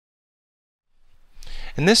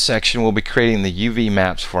In this section we'll be creating the UV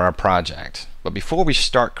maps for our project. But before we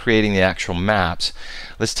start creating the actual maps,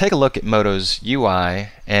 let's take a look at Modo's UI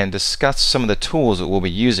and discuss some of the tools that we'll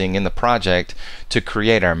be using in the project to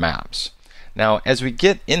create our maps. Now, as we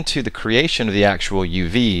get into the creation of the actual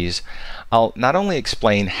UVs, I'll not only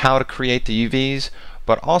explain how to create the UVs,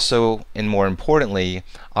 but also, and more importantly,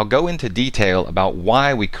 I'll go into detail about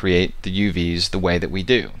why we create the UVs the way that we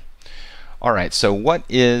do. Alright, so what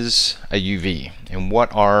is a UV and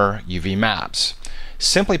what are UV maps?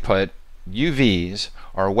 Simply put, UVs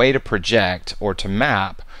are a way to project or to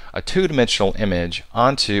map a two-dimensional image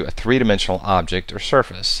onto a three-dimensional object or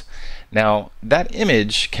surface. Now, that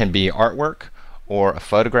image can be artwork or a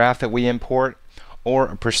photograph that we import or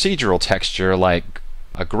a procedural texture like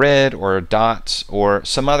a grid or dots or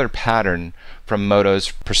some other pattern from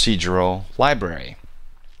Modo's procedural library.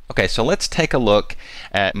 Okay, so let's take a look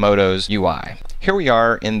at Modo's UI. Here we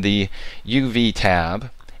are in the UV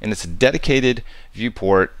tab, and it's a dedicated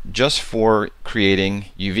viewport just for creating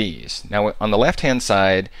UVs. Now, on the left-hand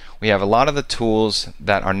side, we have a lot of the tools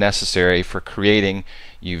that are necessary for creating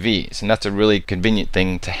UVs, and that's a really convenient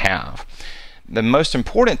thing to have. The most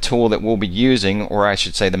important tool that we'll be using, or I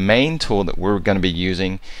should say the main tool that we're going to be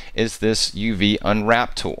using, is this UV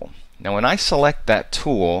Unwrap tool. Now, when I select that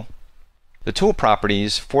tool, the tool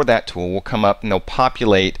properties for that tool will come up and they'll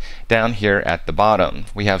populate down here at the bottom.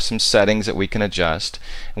 We have some settings that we can adjust,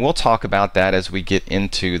 and we'll talk about that as we get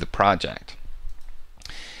into the project.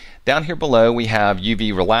 Down here below we have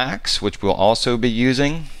UV Relax, which we'll also be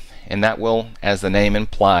using, and that will, as the name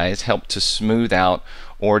implies, help to smooth out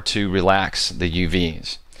or to relax the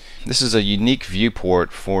UVs. This is a unique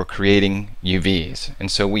viewport for creating UVs, and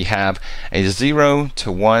so we have a 0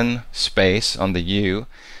 to 1 space on the U,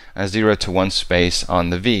 a 0 to 1 space on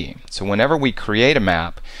the V. So whenever we create a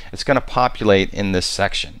map, it's going to populate in this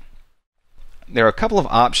section. There are a couple of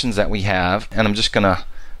options that we have, and I'm just going to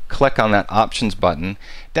click on that options button.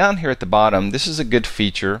 Down here at the bottom, this is a good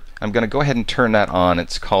feature. I'm going to go ahead and turn that on.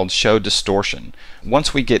 It's called Show Distortion.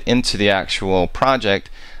 Once we get into the actual project,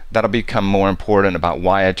 that'll become more important about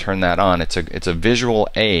why I turn that on. It's a visual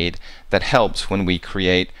aid that helps when we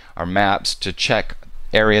create our maps to check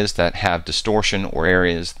areas that have distortion or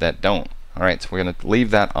areas that don't. Alright, so we're going to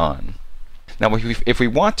leave that on. Now, if we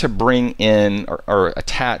want to bring in or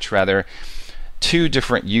attach rather two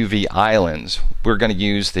different UV islands, we're going to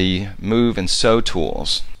use the Move and Sew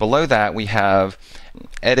tools. Below that we have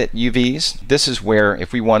Edit UVs. This is where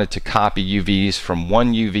if we wanted to copy UVs from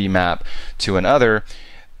one UV map to another,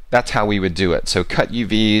 that's how we would do it. So cut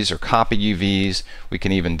UVs or copy UVs. We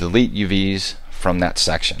can even delete UVs from that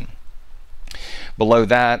section. Below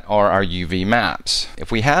that are our UV maps.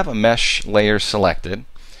 If we have a mesh layer selected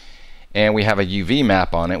and we have a UV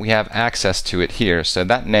map on it, we have access to it here, so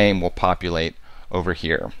that name will populate over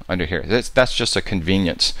here, under here. That's just a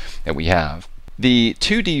convenience that we have. The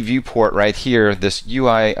 2D viewport right here, this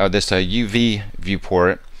UI or this UV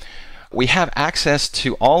viewport, we have access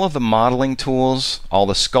to all of the modeling tools, all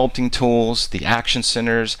the sculpting tools, the action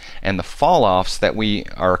centers, and the fall-offs that we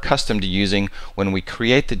are accustomed to using when we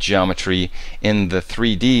create the geometry in the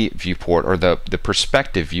 3D viewport or the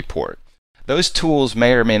perspective viewport. Those tools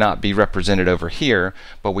may or may not be represented over here,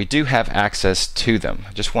 but we do have access to them.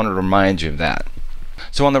 I just wanted to remind you of that.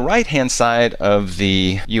 So on the right-hand side of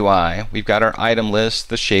the UI, we've got our item list,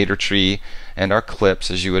 the shader tree, and our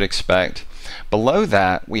clips, as you would expect. Below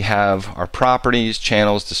that we have our properties,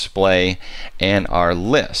 channels, display, and our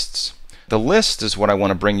lists. The list is what I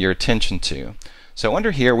want to bring your attention to. So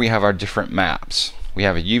under here we have our different maps. We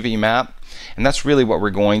have a UV map, and that's really what we're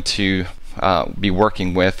going to be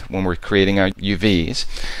working with when we're creating our UVs.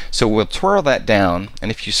 So we'll twirl that down, and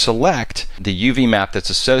if you select the UV map that's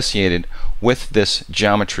associated with this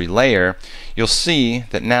geometry layer, you'll see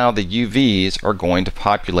that now the UVs are going to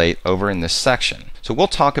populate over in this section. So we'll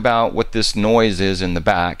talk about what this noise is in the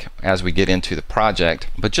back as we get into the project,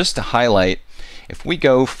 but just to highlight, if we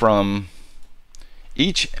go from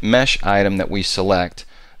each mesh item that we select,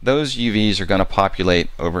 those UVs are going to populate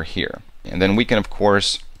over here. And then we can of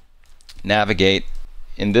course navigate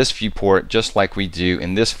in this viewport just like we do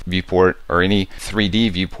in this viewport or any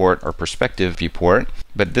 3D viewport or perspective viewport,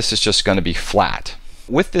 but this is just going to be flat.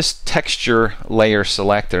 With this texture layer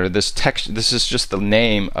selector, this is just the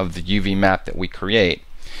name of the UV map that we create.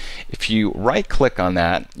 If you right click on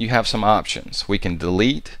that, you have some options. We can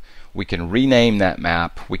delete, we can rename that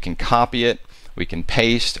map, we can copy it, we can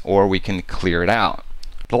paste, or we can clear it out.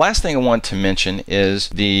 The last thing I want to mention is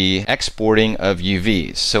the exporting of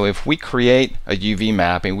UVs. So if we create a UV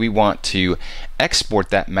map and we want to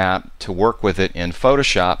export that map to work with it in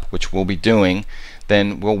Photoshop, which we'll be doing,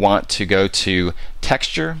 then we'll want to go to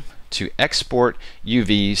texture to export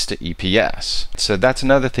UVs to EPS. So that's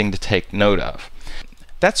another thing to take note of.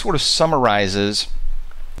 That sort of summarizes,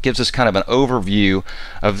 gives us kind of an overview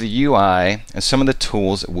of the UI and some of the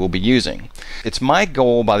tools that we'll be using. It's my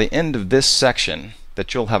goal by the end of this section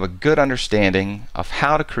that you'll have a good understanding of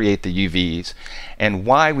how to create the UVs and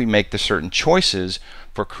why we make the certain choices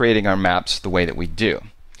for creating our maps the way that we do.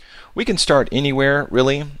 We can start anywhere,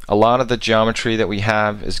 really. A lot of the geometry that we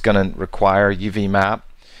have is going to require a UV map,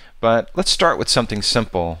 but let's start with something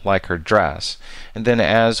simple like her dress. And then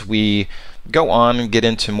as we go on and get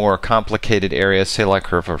into more complicated areas, say like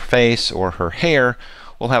her face or her hair,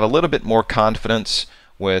 we'll have a little bit more confidence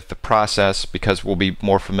with the process because we'll be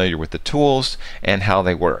more familiar with the tools and how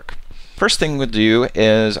they work. First thing we'll do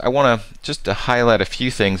is I want to just to highlight a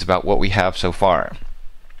few things about what we have so far.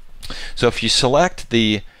 So if you select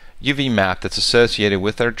the UV map that's associated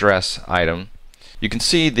with our dress item, you can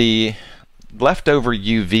see the leftover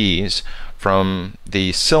UVs from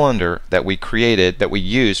the cylinder that we created, that we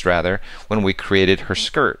used rather, when we created her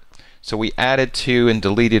skirt. So we added to and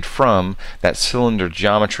deleted from that cylinder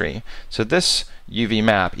geometry. So this UV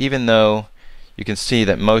map, even though you can see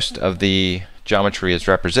that most of the geometry is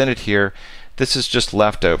represented here, this is just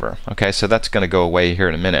leftover. Okay, so that's going to go away here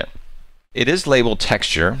in a minute. It is labeled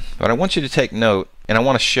texture, but I want you to take note, and I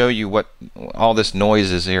want to show you what all this noise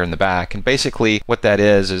is here in the back. And basically what that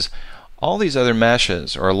is all these other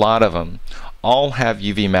meshes, or a lot of them, all have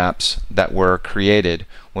UV maps that were created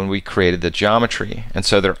when we created the geometry. And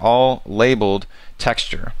so they're all labeled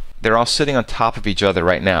texture. They're all sitting on top of each other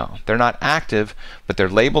right now. They're not active, but they're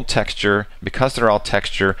labeled texture. Because they're all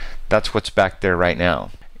texture, that's what's back there right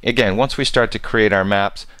now. Again, once we start to create our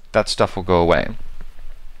maps, that stuff will go away.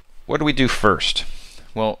 What do we do first?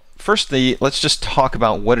 Well, firstly, let's just talk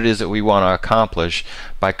about what it is that we want to accomplish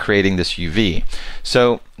by creating this UV.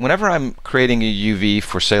 So whenever I'm creating a UV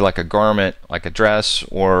for, say, like a garment, like a dress,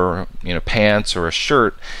 or pants or a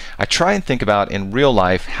shirt, I try and think about in real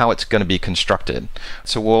life how it's going to be constructed.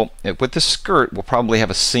 So with this skirt, we'll probably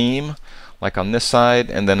have a seam like on this side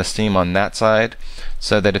and then a seam on that side,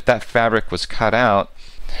 so that if that fabric was cut out,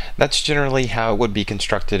 that's generally how it would be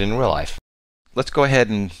constructed in real life. Let's go ahead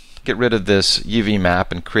and get rid of this UV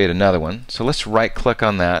map and create another one. So let's right click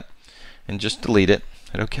on that and just delete it.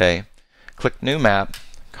 Hit OK. Click New Map,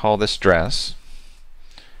 call this Dress.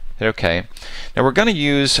 Hit OK. Now we're going to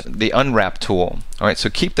use the Unwrap tool. Alright,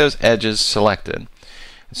 so keep those edges selected.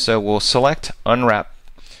 So we'll select Unwrap,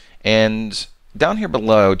 and down here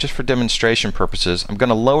below, just for demonstration purposes, I'm going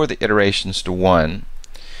to lower the iterations to 1.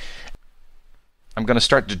 I'm going to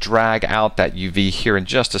start to drag out that UV here in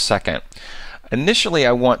just a second. Initially,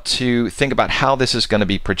 I want to think about how this is going to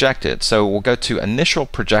be projected. So we'll go to Initial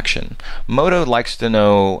Projection. Modo likes to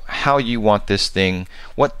know how you want this thing,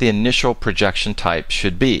 what the initial projection type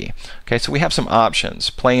should be. Okay, so we have some options: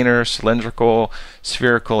 planar, cylindrical,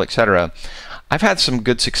 spherical, etc. I've had some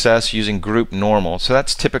good success using Group Normal, so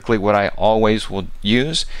that's typically what I always will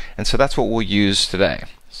use, and so that's what we'll use today.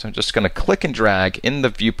 So I'm just going to click and drag in the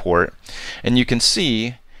viewport, and you can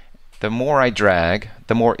see the more I drag,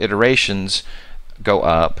 the more iterations go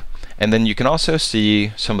up. And then you can also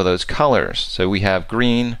see some of those colors. So we have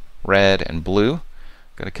green, red, and blue. I'm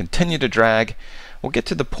going to continue to drag. We'll get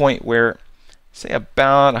to the point where, say,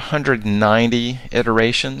 about 190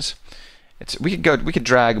 iterations. We could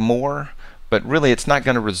drag more, but really it's not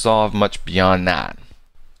going to resolve much beyond that.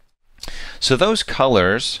 So those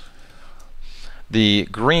colors, the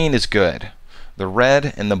green is good. The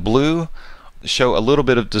red and the blue show a little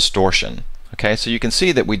bit of distortion. Okay, so you can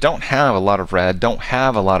see that we don't have a lot of red, don't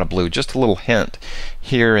have a lot of blue, just a little hint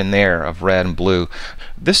here and there of red and blue.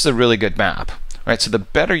 This is a really good map. Right, so the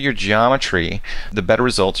better your geometry, the better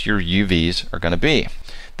results your UVs are going to be.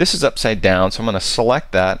 This is upside down, so I'm going to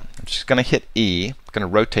select that. I'm just going to hit E. I'm going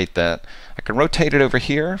to rotate that. I can rotate it over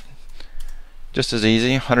here just as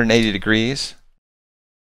easy, 180 degrees.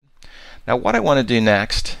 Now what I want to do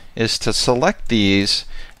next is to select these,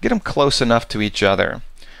 get them close enough to each other.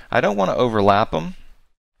 I don't want to overlap them,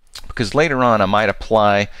 because later on I might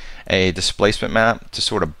apply a displacement map to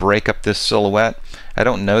sort of break up this silhouette. I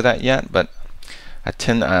don't know that yet, but I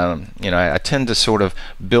tend to sort of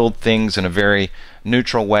build things in a very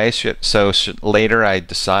neutral way. So later I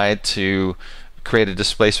decide to create a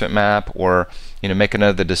displacement map or make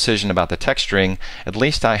another decision about the texturing, at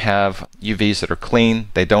least I have UVs that are clean,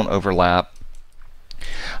 they don't overlap.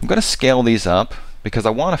 I'm going to scale these up because I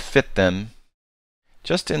want to fit them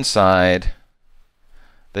just inside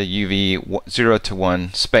the UV 0 to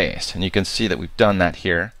 1 space, and you can see that we've done that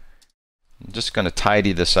here. I'm just going to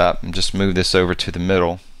tidy this up and just move this over to the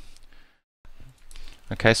middle.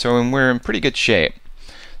 Okay, so we're in pretty good shape.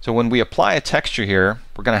 So when we apply a texture here,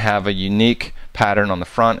 we're going to have a unique pattern on the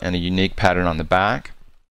front and a unique pattern on the back.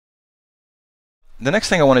 The next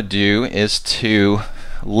thing I want to do is to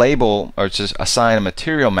label or just assign a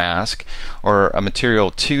material mask or a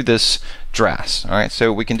material to this dress. Alright,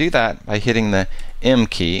 so we can do that by hitting the M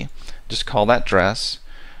key. Just call that dress.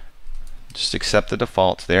 Just accept the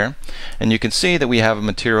defaults there. And you can see that we have a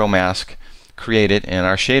material mask created in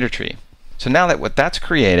our shader tree. So now that that's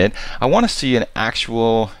created, I want to see an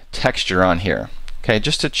actual texture on here. Okay,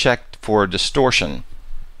 just to check for distortion.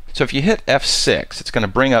 So if you hit F6, it's going to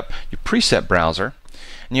bring up your preset browser,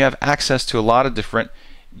 and you have access to a lot of different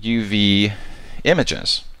UV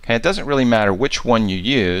images. Okay, it doesn't really matter which one you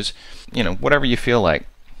use, whatever you feel like.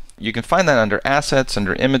 You can find that under Assets,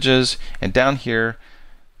 under Images, and down here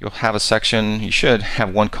you'll have a section, you should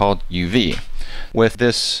have one called UV. With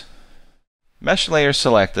this mesh layer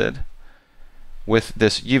selected, with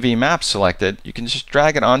this UV map selected, you can just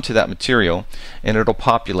drag it onto that material and it'll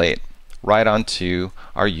populate right onto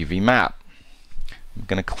our UV map. I'm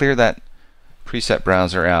going to clear that preset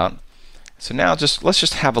browser out. So now let's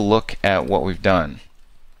just have a look at what we've done.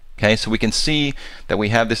 Okay, so we can see that we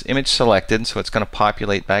have this image selected, so it's going to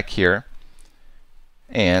populate back here.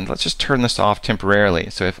 And let's just turn this off temporarily.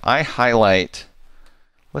 So if I highlight,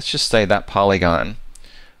 let's just say that polygon,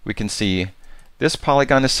 we can see this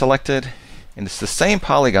polygon is selected, and it's the same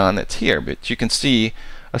polygon that's here, but you can see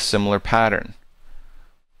a similar pattern.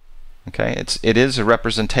 Okay, it is a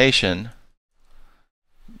representation.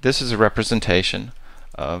 This is a representation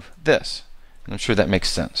of this. I'm sure that makes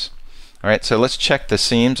sense. Alright, so let's check the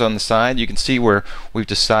seams on the side. You can see where we've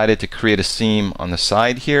decided to create a seam on the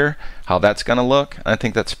side here, how that's going to look. I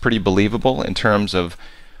think that's pretty believable in terms of,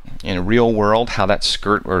 in a real world, how that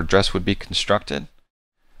skirt or dress would be constructed.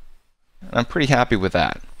 I'm pretty happy with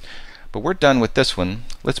that. But we're done with this one.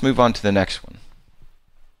 Let's move on to the next one.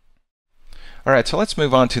 Alright, so let's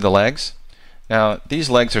move on to the legs. Now,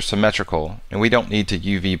 these legs are symmetrical, and we don't need to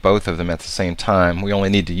UV both of them at the same time. We only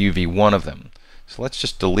need to UV one of them. So let's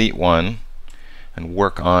just delete one and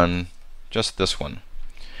work on just this one.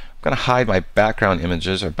 I'm going to hide my background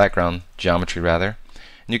images, or background geometry rather.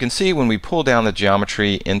 And you can see when we pull down the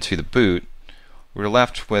geometry into the boot, we're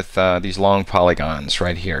left with these long polygons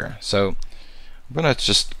right here. So I'm going to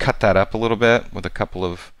just cut that up a little bit with a couple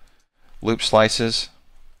of loop slices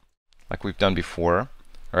like we've done before.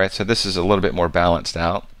 Alright, so this is a little bit more balanced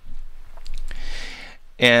out.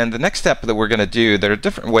 And the next step that we're going to do, there are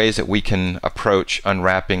different ways that we can approach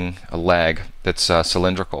unwrapping a leg that's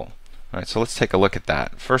cylindrical. Alright, so let's take a look at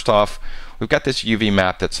that. First off, we've got this UV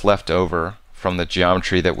map that's left over from the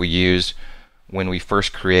geometry that we used when we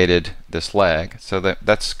first created this leg. So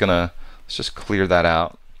that's going to, let's just clear that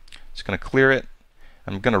out. Just going to clear it.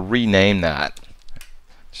 I'm going to rename that.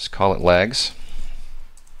 Just call it legs.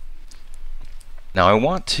 Now I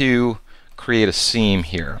want to create a seam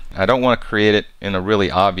here. I don't want to create it in a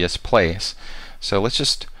really obvious place. So let's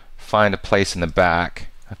just find a place in the back.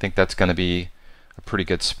 I think that's going to be a pretty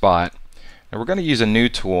good spot. Now we're going to use a new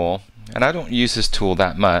tool, and I don't use this tool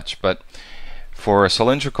that much, but for a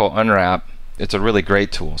cylindrical unwrap, it's a really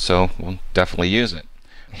great tool, so we'll definitely use it.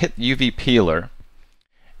 Hit UV Peeler,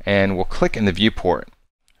 and we'll click in the viewport.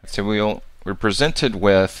 So we're presented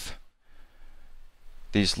with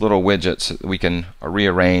these little widgets that we can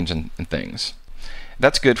rearrange and things.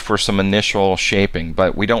 That's good for some initial shaping,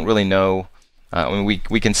 but we don't really know. We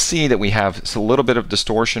can see that we have a little bit of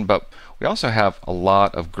distortion, but we also have a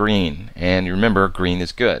lot of green, and remember, green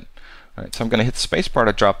is good. All right, so I'm going to hit the spacebar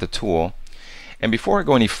to drop the tool, and before I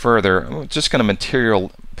go any further, I'm just going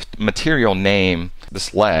to material name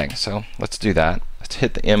this leg. So let's do that. Let's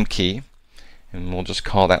hit the M key, and we'll just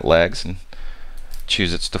call that legs and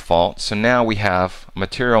choose its default. So now we have a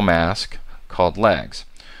material mask called legs.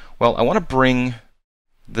 Well, I want to bring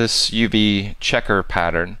this UV checker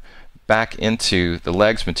pattern back into the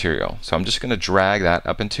legs material. So I'm just going to drag that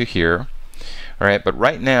up into here. Alright, but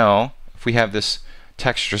right now, if we have this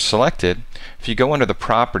texture selected, if you go under the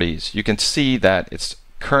properties, you can see that it's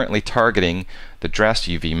currently targeting the dress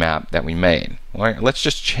UV map that we made. Alright, let's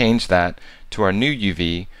just change that to our new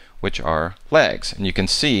UV, which are legs. And you can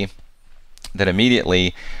see that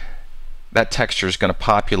immediately that texture is going to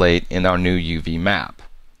populate in our new UV map.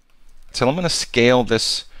 So I'm going to scale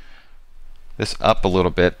this up a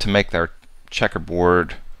little bit to make our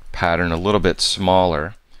checkerboard pattern a little bit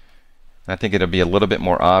smaller. I think it'll be a little bit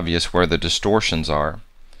more obvious where the distortions are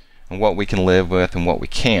and what we can live with and what we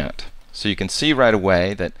can't. So you can see right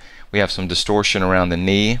away that we have some distortion around the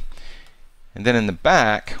knee, and then in the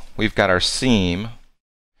back we've got our seam,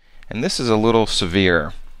 and this is a little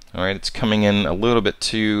severe. Alright, it's coming in a little bit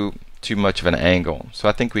too too much of an angle. So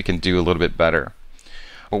I think we can do a little bit better.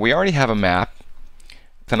 Well, we already have a map,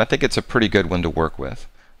 then I think it's a pretty good one to work with.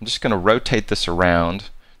 I'm just going to rotate this around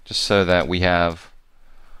just so that we have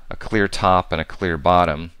a clear top and a clear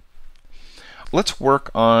bottom. Let's work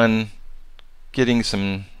on getting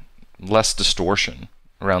some less distortion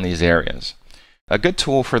around these areas. A good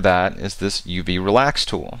tool for that is this UV Relax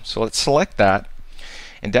tool. So let's select that,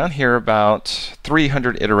 and down here about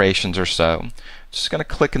 300 iterations or so, just going to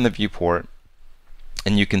click in the viewport,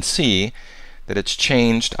 and you can see that it's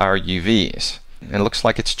changed our UVs. And it looks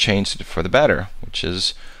like it's changed it for the better, which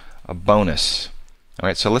is a bonus.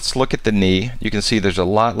 Alright, so let's look at the knee. You can see there's a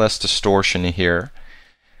lot less distortion here.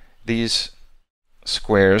 These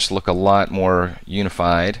squares look a lot more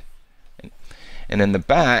unified. And in the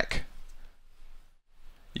back,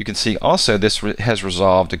 you can see also this has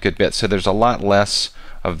resolved a good bit, so there's a lot less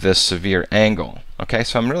of this severe angle. Okay,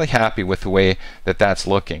 so I'm really happy with the way that that's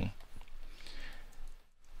looking.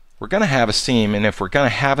 We're going to have a seam, and if we're going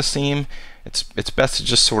to have a seam, it's best to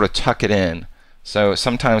just sort of tuck it in. So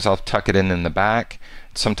sometimes I'll tuck it in the back,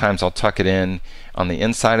 sometimes I'll tuck it in on the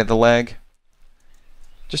inside of the leg,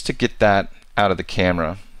 just to get that out of the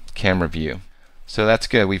camera view. So that's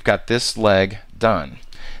good. We've got this leg done.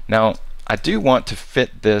 Now I do want to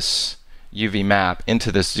fit this UV map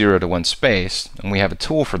into this 0 to 1 space, and we have a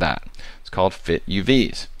tool for that. It's called Fit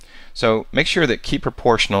UVs. So make sure that Keep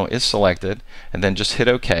Proportional is selected, and then just hit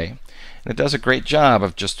OK. And it does a great job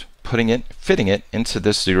of just fitting it into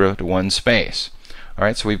this 0 to 1 space.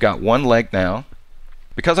 Alright, so we've got one leg now.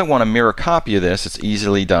 Because I want a mirror copy of this, it's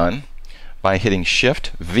easily done by hitting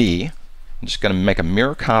Shift V. I'm just going to make a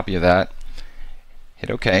mirror copy of that. Hit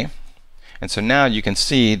OK. And so now you can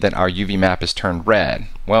see that our UV map is turned red.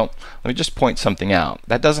 Well, let me just point something out.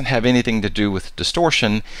 That doesn't have anything to do with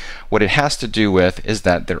distortion. What it has to do with is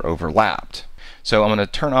that they're overlapped. So I'm going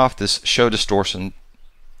to turn off this Show Distortion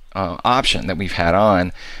option that we've had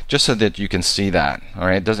on, just so that you can see that. All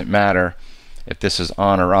right, it doesn't matter if this is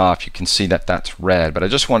on or off. You can see that that's red, but I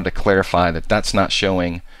just wanted to clarify that that's not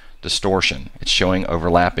showing distortion. It's showing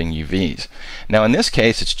overlapping UVs. Now in this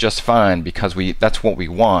case it's just fine, because that's what we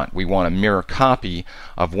want. We want a mirror copy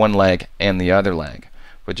of one leg and the other leg.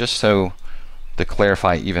 But just so to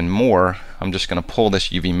clarify even more, I'm just going to pull this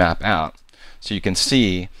UV map out so you can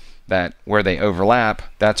see that where they overlap,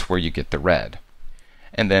 that's where you get the red.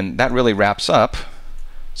 And then that really wraps up,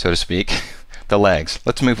 so to speak, the legs.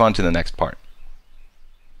 Let's move on to the next part.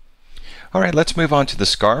 Alright, let's move on to the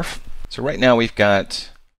scarf. So right now we've got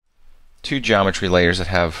two geometry layers that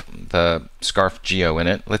have the scarf geo in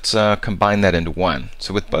it. Let's combine that into one.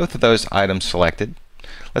 So with both of those items selected,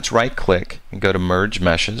 let's right click and go to Merge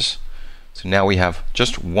Meshes. So now we have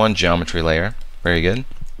just one geometry layer. Very good.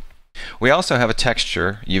 We also have a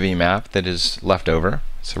texture UV map that is left over,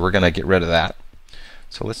 so we're going to get rid of that.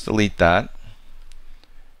 So let's delete that.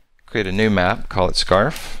 Create a new map, call it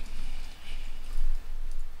Scarf.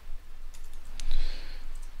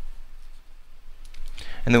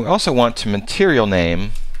 And then we also want to material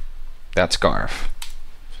name that scarf.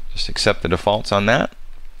 Just accept the defaults on that.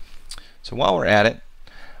 So while we're at it,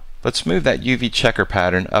 let's move that UV checker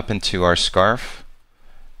pattern up into our scarf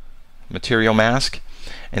material mask,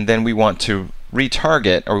 and then we want to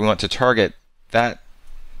retarget, or we want to target that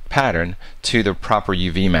pattern to the proper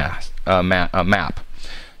UV map.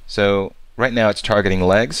 So right now it's targeting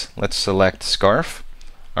legs. Let's select scarf.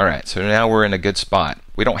 Alright, so now we're in a good spot.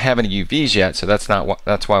 We don't have any UVs yet, so that's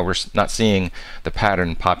why we're not seeing the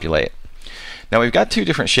pattern populate. Now we've got two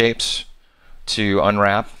different shapes to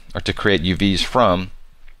unwrap, or to create UVs from.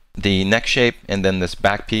 The neck shape and then this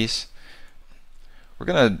back piece. We're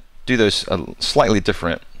going to do those slightly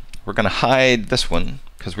different. We're going to hide this one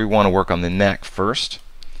because we want to work on the neck first.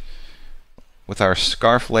 With our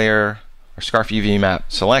scarf layer, our scarf UV map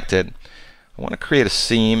selected, I want to create a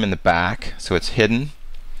seam in the back so it's hidden.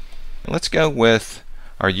 Let's go with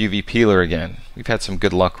our UV peeler again. We've had some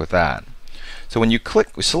good luck with that. So when you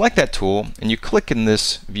select that tool and you click in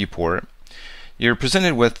this viewport, you're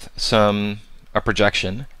presented with a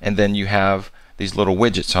projection, and then you have these little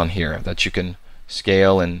widgets on here that you can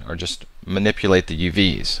scale or just manipulate the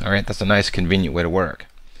UVs. Alright, that's a nice convenient way to work.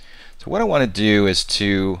 So what I want to do is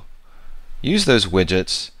to use those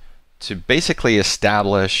widgets to basically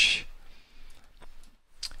establish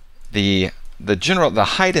the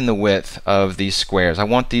height and the width of these squares. I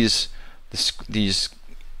want these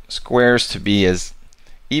squares to be as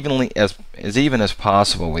even as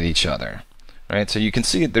possible with each other. Right? So you can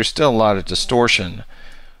see there's still a lot of distortion,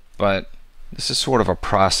 but this is sort of a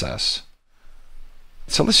process.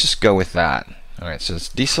 So let's just go with that. Alright, so let's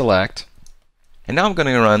deselect, And now I'm going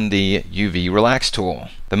to run the UV Relax tool.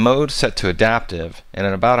 The mode set to adaptive, and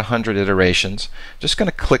in about 100 iterations, just going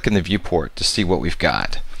to click in the viewport to see what we've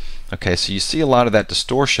got. Okay, so you see a lot of that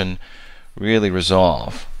distortion really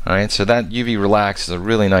resolve. Alright, so that UV Relax is a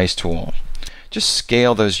really nice tool. Just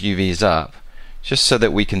scale those UVs up, just so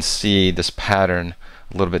that we can see this pattern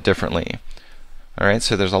a little bit differently. Alright,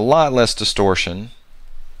 so there's a lot less distortion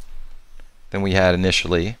than we had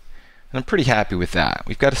initially, and I'm pretty happy with that.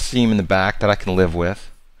 We've got a theme in the back that I can live with.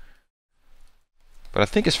 But I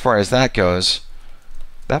think as far as that goes,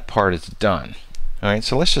 that part is done. Alright,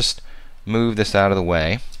 so let's just move this out of the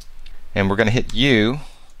way, and we're going to hit U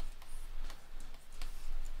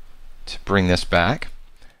to bring this back,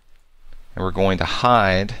 and we're going to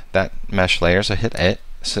hide that mesh layer. So hit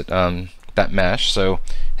that mesh, so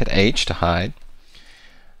hit H to hide.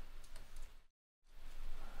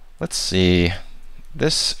 Let's see,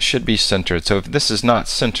 this should be centered. So if this is not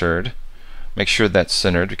centered, make sure that's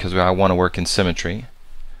centered, because I want to work in symmetry.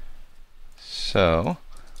 So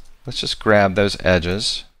let's just grab those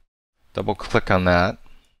edges, double click on that,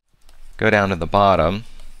 go down to the bottom,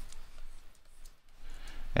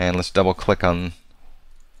 and let's double click on,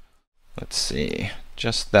 let's see,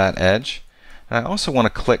 just that edge. And I also want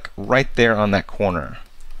to click right there on that corner.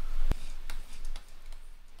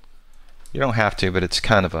 You don't have to, but it's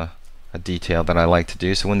kind of a detail that I like to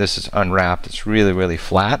do. So when this is unwrapped, it's really, really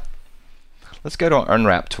flat. Let's go to our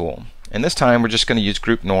unwrap tool. And this time we're just going to use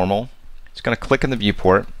group normal. It's going to click in the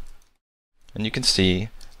viewport, and you can see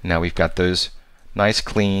now we've got those nice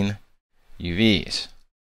clean UVs.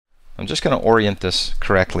 I'm just going to orient this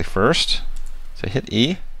correctly first. So hit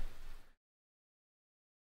E.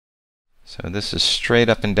 So this is straight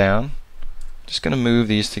up and down. Just going to move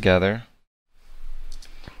these together.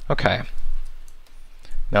 Okay.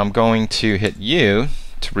 Now I'm going to hit U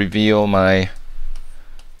to reveal my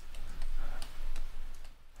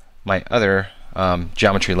other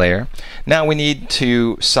geometry layer. Now we need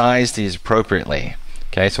to size these appropriately.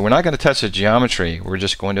 Okay, so we're not going to touch the geometry. We're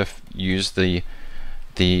just going to use the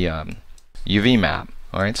UV map.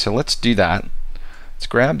 All right, so let's do that. Let's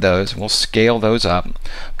grab those and we'll scale those up. I'm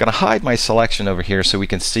going to hide my selection over here so we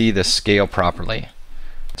can see this scale properly.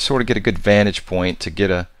 Sort of get a good vantage point to get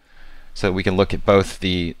a, so that we can look at both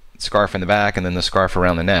the scarf in the back and then the scarf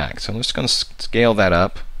around the neck. So I'm just going to scale that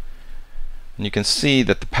up, and you can see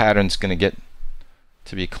that the pattern's going to get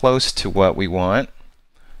to be close to what we want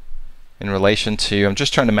in relation to, I'm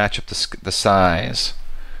just trying to match up the size.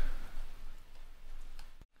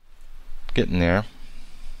 Getting there.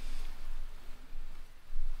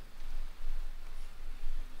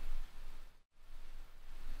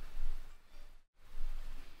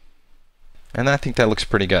 And I think that looks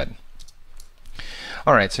pretty good.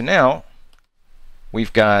 Alright, so now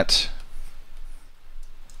we've got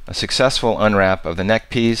a successful unwrap of the neck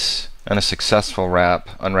piece and a successful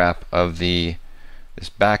unwrap of this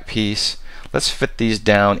back piece. Let's fit these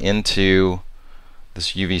down into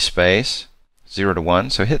this UV space, 0 to 1.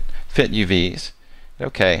 So hit Fit UVs.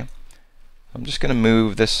 Okay. I'm just going to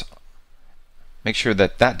move this, make sure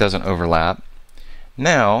that that doesn't overlap.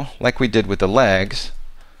 Now, like we did with the legs,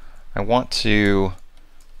 I want to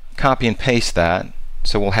copy and paste that,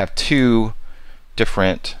 so we'll have two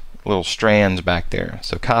different little strands back there.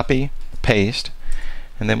 So copy, paste,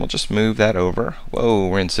 and then we'll just move that over. Whoa,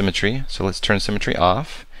 we're in symmetry, so let's turn symmetry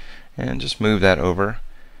off and just move that over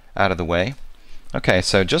out of the way. Okay,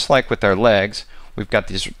 so just like with our legs, we've got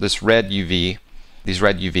this red UV, these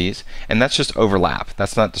red UVs, and that's just overlap.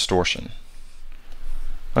 That's not distortion.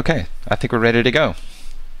 Okay, I think we're ready to go.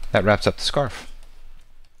 That wraps up the scarf.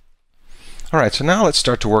 Alright, so now let's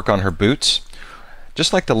start to work on her boots.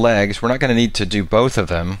 Just like the legs, we're not going to need to do both of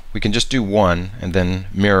them. We can just do one and then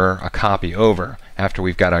mirror a copy over after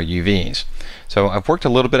we've got our UVs. So I've worked a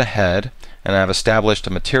little bit ahead, and I've established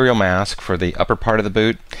a material mask for the upper part of the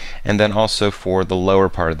boot and then also for the lower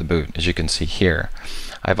part of the boot, as you can see here.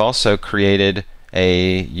 I've also created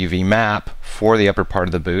a UV map for the upper part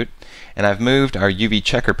of the boot, and I've moved our UV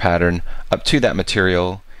checker pattern up to that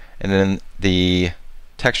material, and then the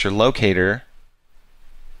texture locator,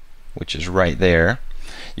 which is right there,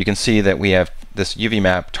 you can see that we have this UV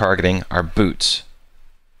map targeting our boots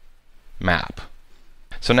map.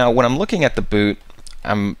 So now when I'm looking at the boot,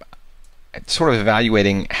 I'm sort of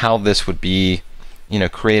evaluating how this would be,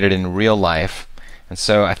 created in real life. And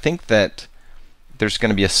so I think that there's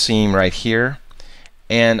going to be a seam right here,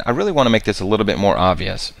 and I really want to make this a little bit more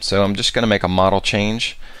obvious. So I'm just going to make a model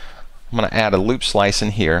change. I'm going to add a loop slice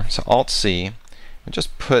in here. So Alt-C, and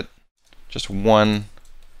just put just one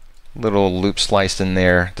little loop slice in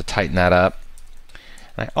there to tighten that up.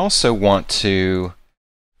 And I also want to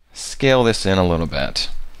scale this in a little bit.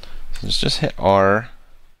 So let's just hit R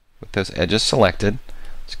with those edges selected.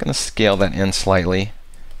 Just going to scale that in slightly.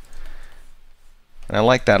 And I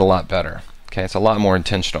like that a lot better. Okay, it's a lot more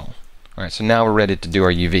intentional. Alright, so now we're ready to do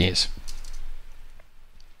our UVs.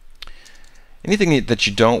 Anything that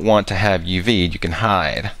you don't want to have UV'd, you can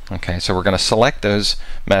hide. Okay, so we're going to select those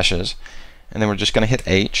meshes, and then we're just going to hit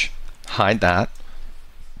H, hide that.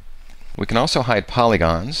 We can also hide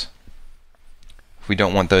polygons if we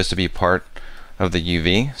don't want those to be part of the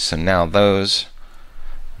UV. So now those,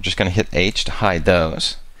 I'm just going to hit H to hide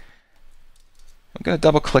those. I'm going to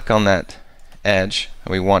double click on that edge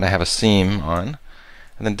that we want to have a seam on,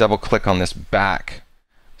 and then double click on this back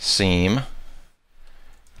seam.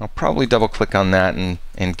 I'll probably double click on that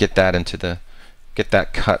and get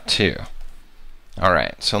that cut too.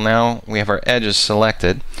 Alright, so now we have our edges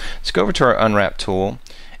selected. Let's go over to our unwrap tool,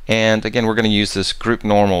 and again we're going to use this group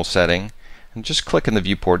normal setting and just click in the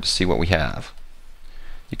viewport to see what we have.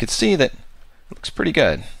 You can see that it looks pretty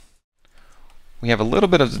good. We have a little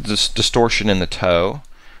bit of distortion in the toe,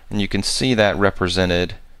 and you can see that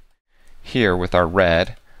represented here with our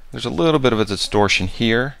red. There's a little bit of a distortion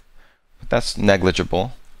here, but that's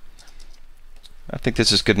negligible. I think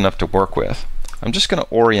this is good enough to work with. I'm just going to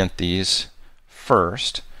orient these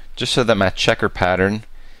first, just so that my checker pattern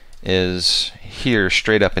is here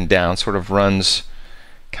straight up and down, sort of runs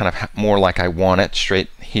kind of more like I want it, straight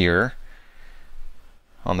here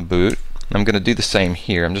on the boot. I'm going to do the same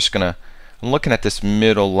here. I'm looking at this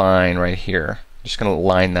middle line right here. I'm just going to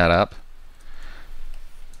line that up.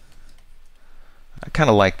 I kind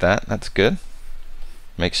of like that. That's good.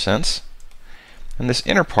 Makes sense. And this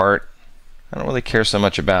inner part, I don't really care so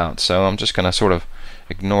much about, so I'm just going to sort of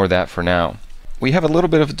ignore that for now. We have a little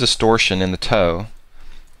bit of a distortion in the toe,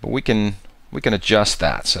 but we can adjust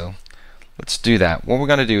that. So let's do that. What we're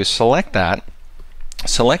going to do is select that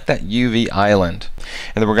UV island,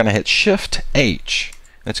 and then we're going to hit Shift H,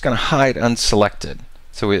 and it's going to hide unselected,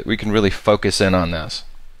 so we can really focus in on this.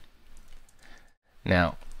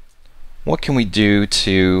 Now, what can we do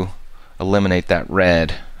to eliminate that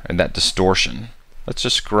red and that distortion? Let's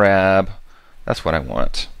just grab, that's what I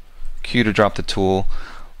want. Q to drop the tool.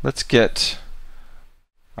 Let's get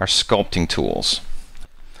our sculpting tools.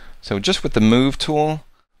 So just with the move tool,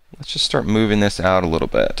 let's just start moving this out a little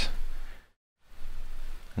bit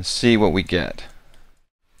and see what we get.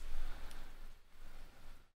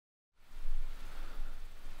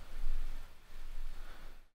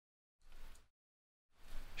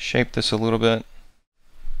 Shape this a little bit.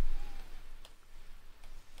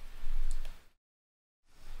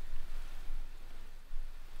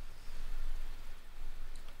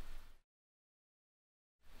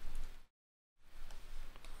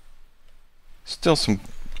 Still some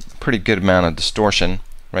pretty good amount of distortion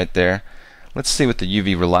right there. Let's see what the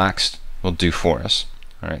UV relax will do for us.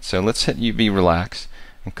 Alright, so let's hit UV relax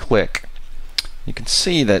and click. You can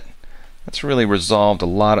see that that's really resolved a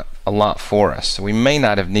lot for us. So we may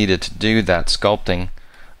not have needed to do that sculpting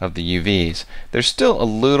of the UVs. There's still a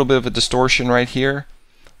little bit of a distortion right here,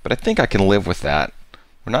 but I think I can live with that.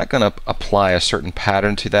 We're not going to apply a certain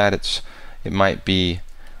pattern to that. It might be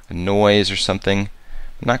a noise or something.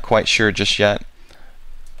 I'm not quite sure just yet,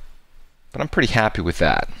 but I'm pretty happy with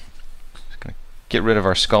that. Just going to get rid of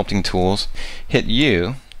our sculpting tools, hit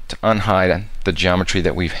U to unhide the geometry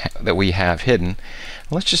that we have hidden.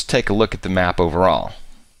 Let's just take a look at the map overall.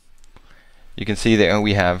 You can see that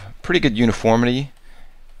we have pretty good uniformity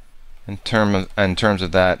in terms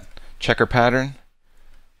of that checker pattern.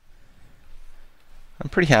 I'm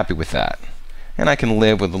pretty happy with that, and I can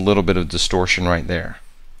live with a little bit of distortion right there.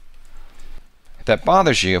 If that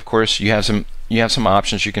bothers you, of course, you have some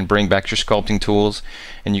options. You can bring back your sculpting tools,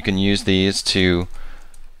 and you can use these to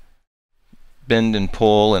bend and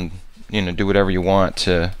pull and do whatever you want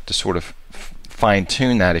to sort of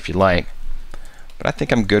fine-tune that if you like. But I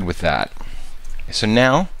think I'm good with that. So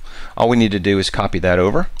now all we need to do is copy that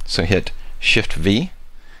over. So hit Shift V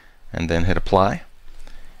and then hit apply,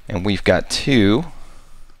 and we've got two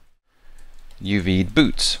UV'd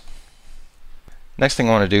boots. Next thing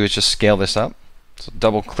I want to do is just scale this up. So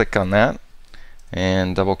double click on that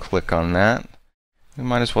and double click on that. We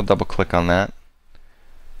might as well double click on that,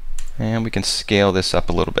 and we can scale this up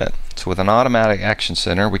a little bit. So with an automatic action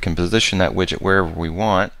center, we can position that widget wherever we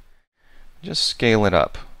want. Just scale it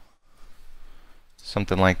up,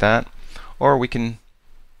 something like that. Or we can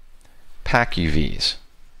pack UVs.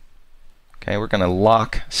 Okay, we're going to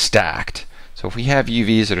lock stacked. So if we have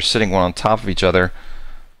UVs that are sitting one on top of each other,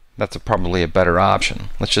 that's probably a better option.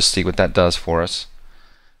 Let's just see what that does for us.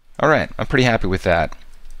 Alright, I'm pretty happy with that.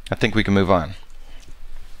 I think we can move on.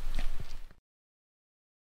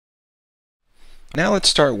 Now let's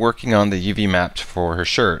start working on the UV maps for her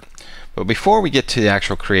shirt. But before we get to the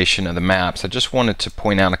actual creation of the maps, I just wanted to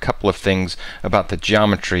point out a couple of things about the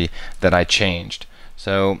geometry that I changed.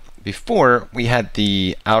 So before, we had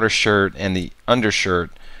the outer shirt and the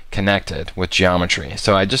undershirt connected with geometry.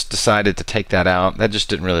 So I just decided to take that out. That just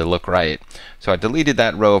didn't really look right. So I deleted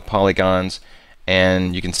that row of polygons,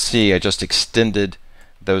 and you can see I just extended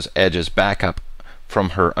those edges back up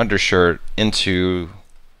from her undershirt into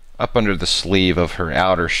up under the sleeve of her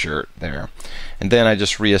outer shirt there. And then I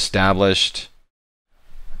just reestablished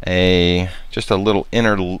just a little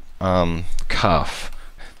inner cuff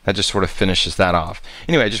that just sort of finishes that off.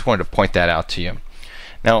 Anyway, I just wanted to point that out to you.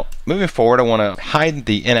 Now, moving forward, I want to hide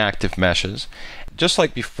the inactive meshes. Just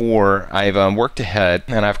like before, I've worked ahead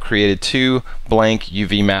and I've created two blank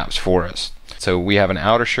UV maps for us. So we have an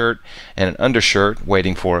outer shirt and an undershirt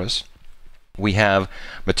waiting for us. We have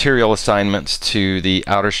material assignments to the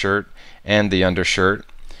outer shirt and the undershirt.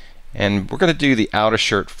 And we're going to do the outer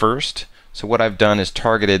shirt first. So what I've done is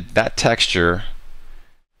targeted that texture.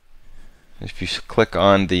 If you click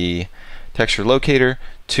on the texture locator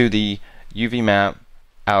to the UV map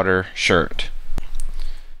outer shirt.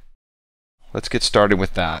 Let's get started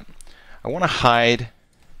with that. I want to hide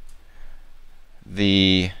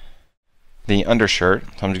the undershirt.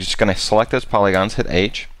 So I'm just going to select those polygons, hit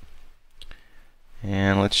H.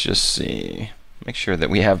 And let's just see, make sure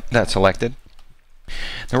that we have that selected.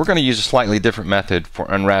 Now we're going to use a slightly different method for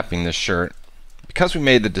unwrapping this shirt. Because we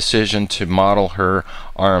made the decision to model her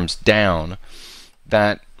arms down,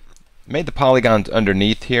 that made the polygons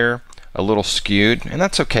underneath here a little skewed, and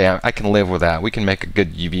that's okay. I can live with that. We can make a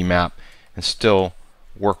good UV map and still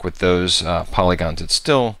work with those polygons. It's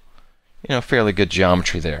still, fairly good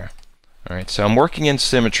geometry there. All right, so I'm working in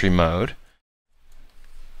symmetry mode.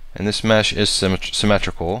 And this mesh is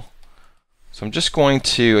symmetrical. So I'm just going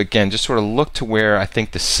to, again, just sort of look to where I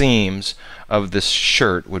think the seams of this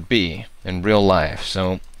shirt would be in real life.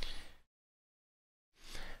 So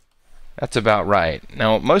that's about right.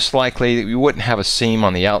 Now, most likely we wouldn't have a seam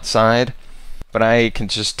on the outside, but I can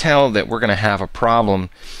just tell that we're going to have a problem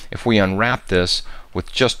if we unwrap this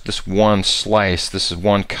with just this one slice. This is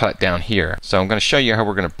one cut down here. So I'm going to show you how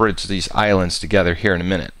we're going to bridge these islands together here in a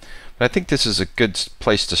minute. But I think this is a good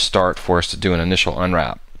place to start for us to do an initial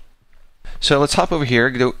unwrap. So let's hop over here,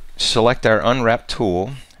 go select our unwrap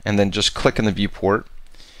tool, and then just click in the viewport.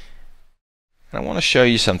 And I want to show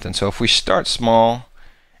you something. So if we start small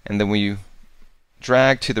and then we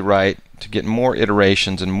drag to the right to get more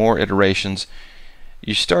iterations and more iterations,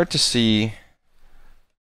 you start to see,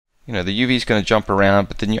 the UV is going to jump around,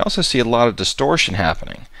 but then you also see a lot of distortion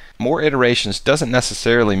happening. More iterations doesn't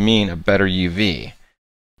necessarily mean a better UV.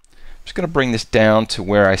 I'm just going to bring this down to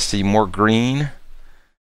where I see more green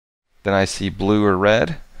than I see blue or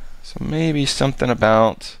red. So maybe something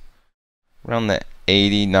about around the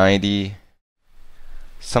 80, 90,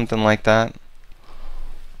 something like that.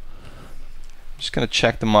 I'm just going to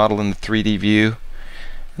check the model in the 3D view,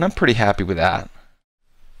 and I'm pretty happy with that.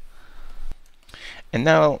 And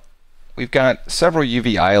now we've got several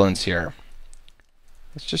UV islands here.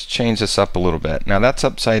 Let's just change this up a little bit. Now that's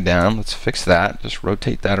upside down. Let's fix that. Just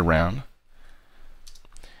rotate that around.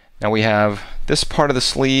 Now we have this part of the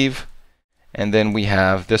sleeve, and then we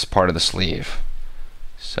have this part of the sleeve.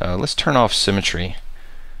 So let's turn off symmetry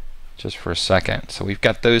just for a second. So we've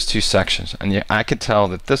got those two sections, and I can tell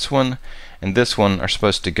that this one and this one are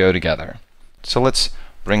supposed to go together. So let's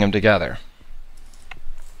bring them together.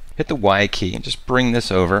 Hit the Y key and just bring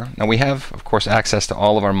this over. Now we have, of course, access to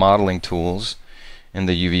all of our modeling tools in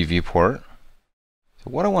the UV viewport. So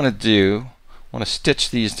what I want to do, I want to stitch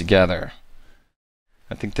these together.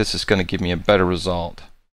 I think this is going to give me a better result.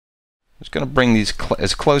 I'm just going to bring these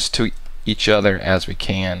as close to each other as we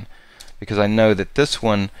can, because I know that this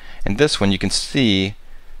one and this one, you can see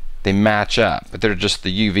they match up, but they're just,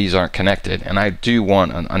 the UVs aren't connected, and I do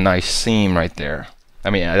want a nice seam right there.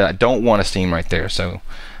 I mean, I don't want a seam right there, so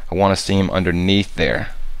I want a seam underneath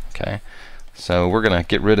there. Okay, so we're going to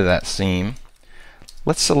get rid of that seam.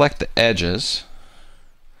 Let's select the edges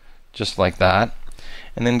just like that,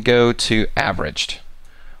 and then go to averaged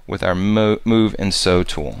with our move and sew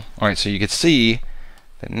tool. Alright, so you can see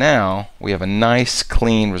that now we have a nice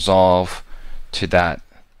clean resolve to that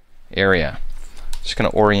area. Just going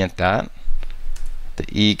to orient that, the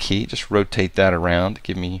E key, just rotate that around to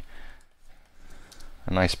give me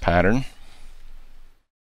a nice pattern.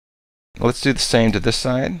 Let's do the same to this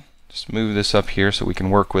side. Just move this up here so we can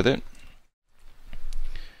work with it.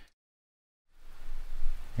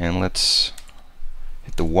 And let's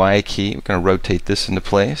hit the Y key. We're going to rotate this into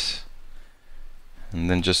place. And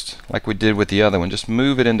then just like we did with the other one, just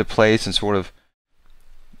move it into place and sort of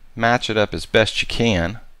match it up as best you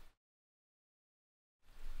can.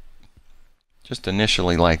 Just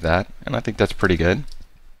initially like that, and I think that's pretty good.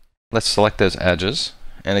 Let's select those edges,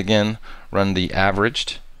 and again run the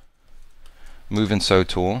averaged move and sew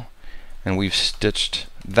tool, and we've stitched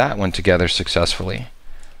that one together successfully.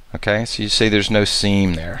 Okay, so you see there's no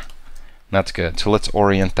seam there. That's good. So let's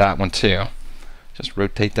orient that one too. Just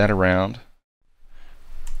rotate that around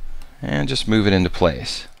and just move it into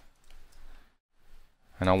place.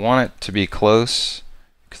 And I want it to be close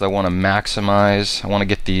because I want to maximize, I want to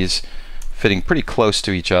get these fitting pretty close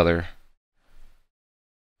to each other.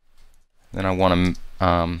 Then I want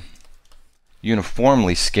to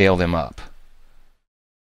uniformly scale them up.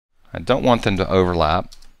 I don't want them to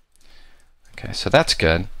overlap. Okay, so that's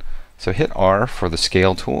good. So hit R for the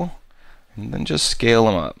scale tool and then just scale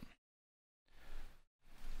them up.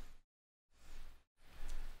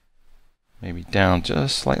 Maybe down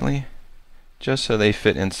just slightly, just so they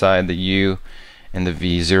fit inside the U and the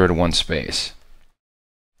V 0 to 1 space.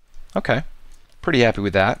 Okay, pretty happy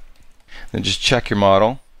with that. Then just check your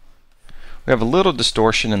model. We have a little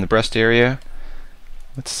distortion in the breast area.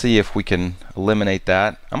 Let's see if we can eliminate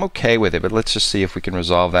that. I'm okay with it, but let's just see if we can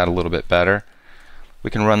resolve that a little bit better. We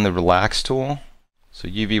can run the relax tool. So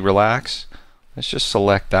UV relax. Let's just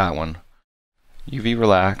select that one. UV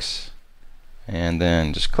relax, and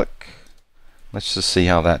then just click. Let's just see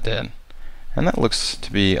how that did. And that looks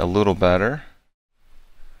to be a little better.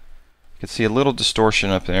 You can see a little distortion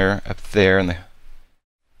up there in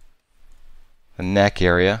the neck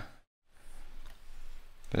area.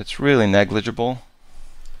 But it's really negligible.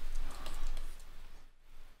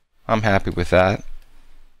 I'm happy with that.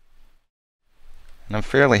 And I'm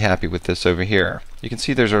fairly happy with this over here. You can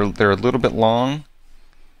see they're a little bit long,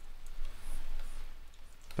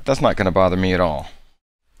 but that's not going to bother me at all.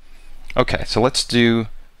 Okay, so let's do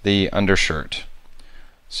the undershirt.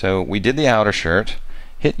 So we did the outer shirt,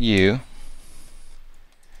 hit U.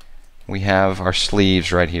 We have our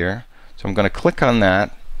sleeves right here. So I'm going to click on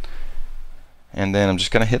that, and then I'm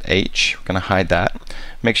just going to hit H. We're going to hide that.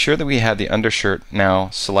 Make sure that we have the undershirt now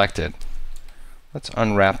selected. Let's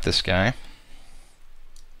unwrap this guy.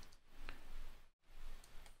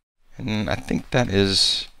 And I think that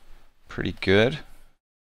is pretty good.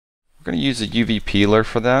 We're going to use a UV peeler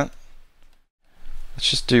for that. Let's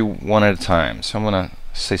just do one at a time. So I'm going to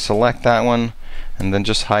say select that one and then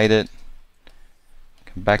just hide it.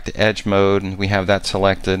 Come back to edge mode and we have that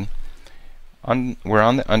selected. We're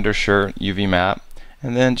on the undershirt UV map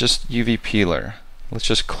and then just UV peeler. Let's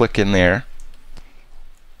just click in there.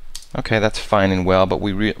 Okay, that's fine and well, but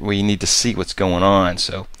we need to see what's going on.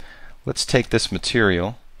 So let's take this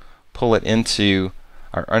material, pull it into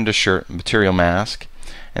our undershirt material mask,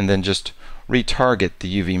 and then just retarget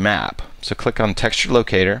the UV map. So click on texture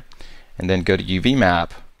locator and then go to UV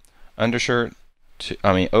map, undershirt to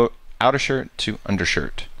outer shirt to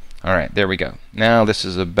undershirt. Alright, there we go. Now this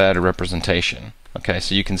is a better representation. Okay,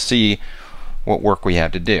 so you can see what work we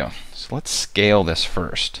had to do. So let's scale this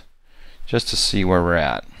first, just to see where we're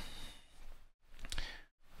at.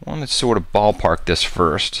 I want to sort of ballpark this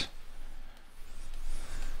first.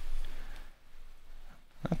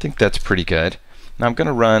 I think that's pretty good. Now I'm going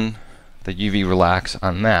to run the UV relax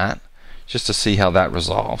on that just to see how that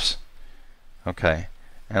resolves. Okay,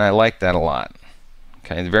 and I like that a lot.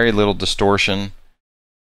 Okay, very little distortion,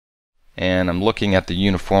 and I'm looking at the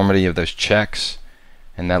uniformity of those checks,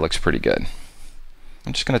 and that looks pretty good.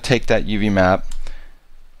 I'm just going to take that UV map,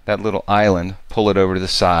 that little island, pull it over to the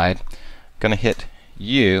side. I'm going to hit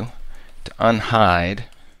U to unhide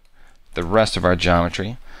the rest of our geometry.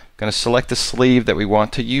 I'm going to select the sleeve that we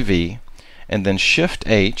want to UV, and then Shift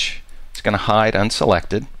H. It's going to hide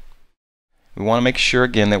unselected. We want to make sure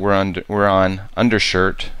again that we're on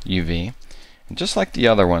undershirt UV, and just like the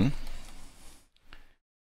other one,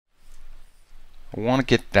 I want to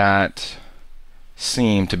get that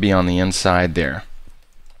seam to be on the inside there.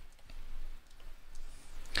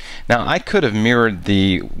 Now I could have mirrored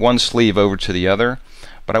the one sleeve over to the other,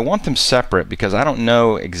 but I want them separate because I don't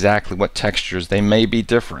know exactly what textures. They may be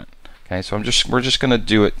different. Okay, so we're just going to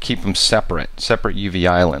do it, keep them separate UV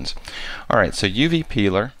islands. Alright, so UV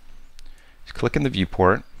peeler, just click in the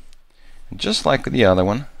viewport, and just like the other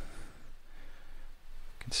one, you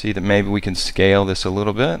can see that maybe we can scale this a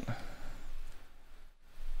little bit,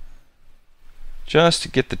 just to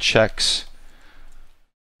get the checks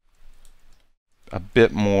a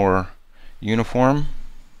bit more uniform.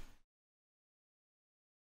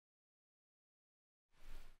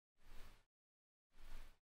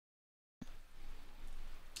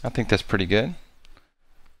 I think that's pretty good.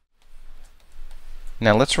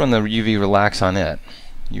 Now let's run the UV relax on it.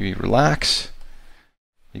 UV relax,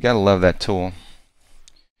 You gotta love that tool.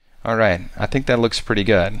 Alright, I think that looks pretty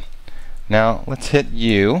good. Now let's hit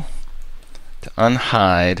U to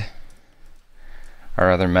unhide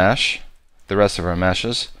our other mesh, the rest of our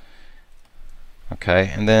meshes.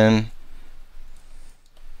 Okay, and then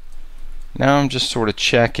now I'm just sort of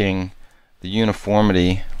checking the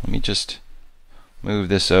uniformity. Let me just move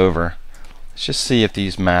this over. Let's just see if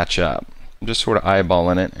these match up. I'm just sort of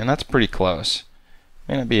eyeballing it, and that's pretty close.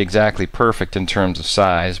 May not be exactly perfect in terms of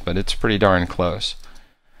size, but it's pretty darn close.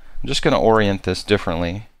 I'm just going to orient this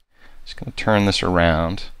differently. Just going to turn this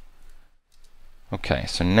around. Okay,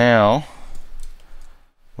 so now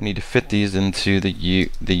we need to fit these into the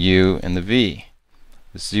U and the V.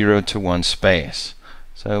 0 to 1 space.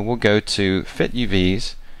 So we'll go to Fit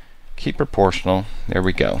UVs, keep proportional. There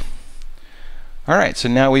we go. Alright, so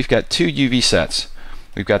now we've got two UV sets.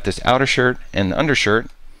 We've got this outer shirt and undershirt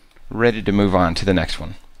ready to move on to the next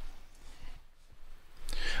one.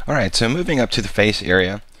 Alright, so moving up to the face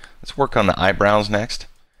area, let's work on the eyebrows next.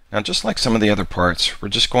 Now just like some of the other parts, we're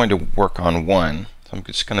just going to work on one. So I'm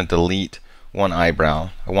just going to delete one eyebrow.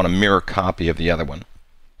 I want a mirror copy of the other one.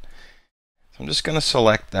 So I'm just going to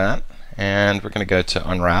select that, and we're going to go to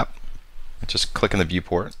Unwrap. Just click on the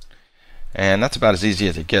viewport. And that's about as easy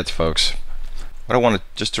as it gets, folks. What I want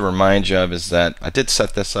just to remind you of is that I did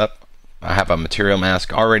set this up. I have a material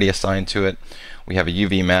mask already assigned to it. We have a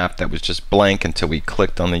UV map that was just blank until we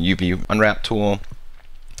clicked on the UV Unwrap tool.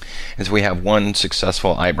 And so we have one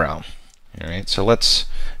successful eyebrow. Alright, so let's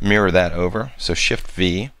mirror that over. So Shift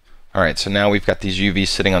V. Alright, so now we've got these UVs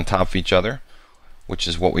sitting on top of each other, which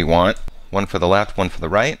is what we want. One for the left, one for the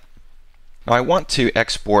right. Now I want to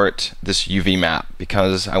export this UV map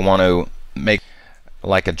because I want to make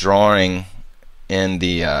like a drawing in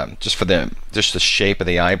the just the shape of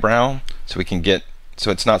the eyebrow, so we can get so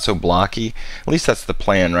it's not so blocky. At least that's the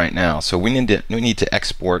plan right now. So we need to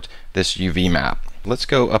export this UV map. Let's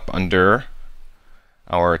go up under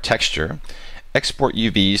our texture, export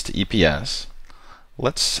UVs to EPS.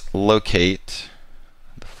 Let's locate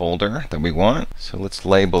the folder that we want. So let's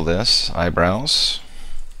label this eyebrows.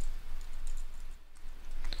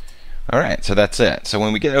 Alright, so that's it. So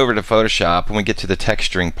when we get over to Photoshop, when we get to the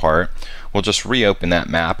texturing part, we'll just reopen that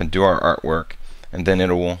map and do our artwork, and then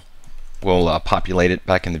we'll populate it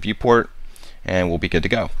back in the viewport, and we'll be good to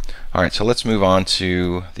go. Alright, so let's move on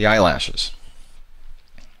to the eyelashes.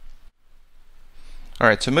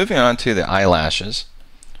 Alright, so moving on to the eyelashes,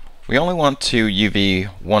 we only want to UV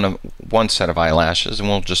one set of eyelashes, and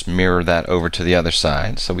we'll just mirror that over to the other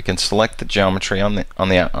side. So we can select the geometry on the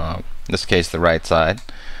in this case the right side.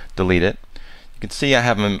 Delete it. You can see I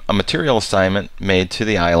have a material assignment made to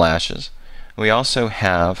the eyelashes. We also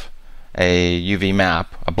have a UV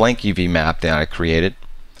map, a blank UV map that I created.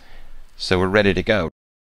 So we're ready to go.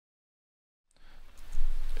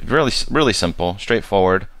 Really simple,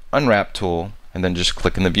 straightforward. Unwrap tool, and then just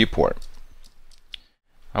click in the viewport.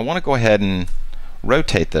 I want to go ahead and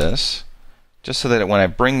rotate this just so that when I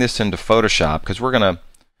bring this into Photoshop, because we're going to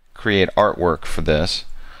create artwork for this,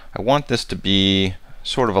 I want this to be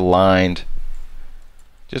sort of aligned.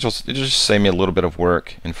 Just save me a little bit of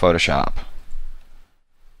work in Photoshop.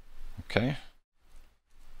 Okay.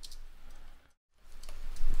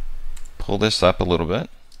 Pull this up a little bit.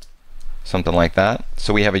 Something like that.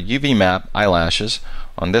 So we have a UV map eyelashes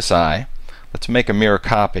on this eye. Let's make a mirror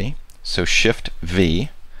copy. So Shift V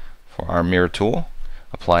for our mirror tool.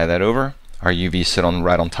 Apply that over. Our UVs sit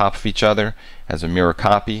right on top of each other as a mirror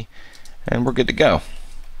copy, and we're good to go.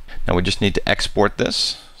 Now we just need to export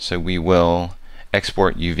this, so we will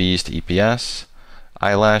export UVs to EPS,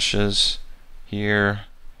 eyelashes, here,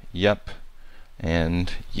 yep,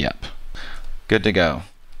 and yep. Good to go.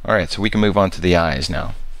 Alright, so we can move on to the eyes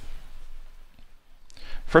now.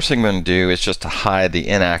 First thing I'm going to do is just to hide the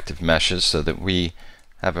inactive meshes so that we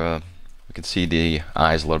can see the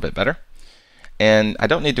eyes a little bit better. And I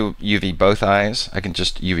don't need to UV both eyes. I can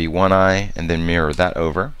just UV one eye and then mirror that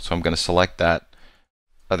over. So I'm going to select that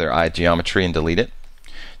other eye geometry and delete it.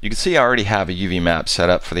 You can see I already have a UV map set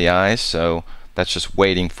up for the eyes, so that's just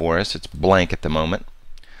waiting for us. It's blank at the moment.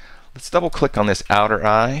 Let's double click on this outer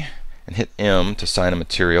eye and hit M to assign a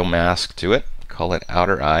material mask to it. Call it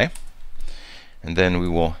outer eye. And then we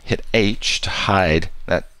will hit H to hide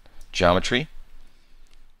that geometry.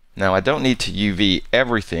 Now I don't need to UV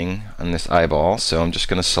everything on this eyeball, so I'm just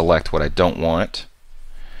going to select what I don't want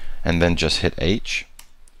and then just hit H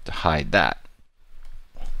to hide that.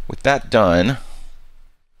 With that done,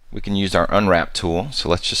 we can use our Unwrap tool. So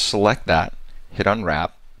let's just select that, hit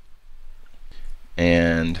Unwrap,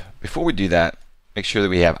 and before we do that, make sure that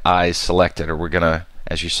we have eyes selected, or we're going to,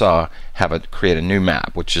 as you saw, create a new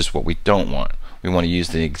map, which is what we don't want. We want to use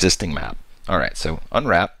the existing map. Alright, so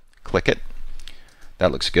unwrap, click it.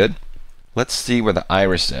 That looks good. Let's see where the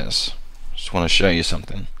iris is. Just want to show you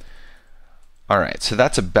something. Alright, so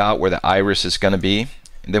that's about where the iris is going to be.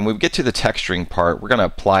 And then when we get to the texturing part, we're going to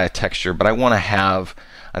apply a texture, but I want to have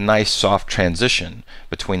a nice soft transition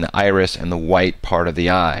between the iris and the white part of the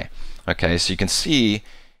eye. Okay, so you can see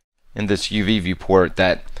in this UV viewport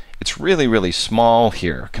that it's really small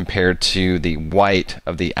here compared to the white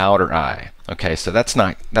of the outer eye. Okay, so that's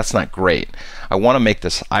not great. I want to make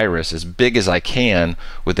this iris as big as I can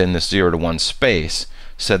within this 0 to 1 space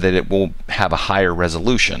so that it will have a higher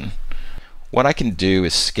resolution. What I can do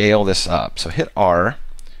is scale this up. So hit R.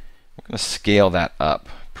 We're going to scale that up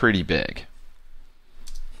pretty big.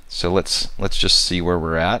 So let's just see where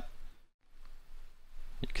we're at.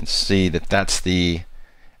 You can see that that's the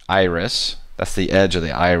iris. That's the edge of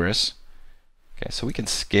the iris. Okay, so we can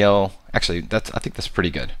scale. Actually, I think that's pretty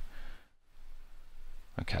good.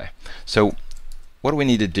 Okay, so what we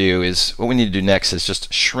need to do next is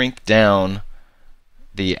just shrink down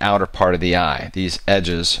the outer part of the eye, these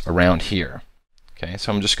edges around here. Okay,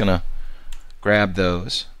 so I'm just gonna grab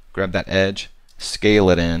that edge, scale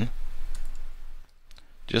it in.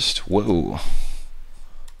 Just whoa.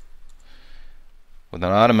 With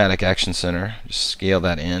an automatic action center, just scale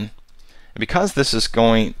that in. And because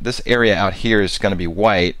this area out here is going to be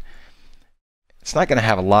white, it's not going to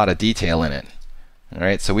have a lot of detail in it.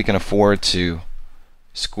 Alright, so we can afford to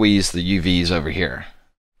squeeze the UVs over here.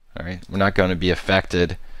 Alright, we're not going to be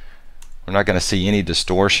affected. We're not going to see any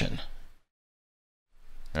distortion.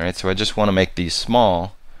 Alright, so I just want to make these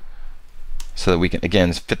small so that we can,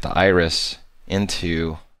 again, fit the iris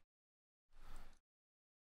into.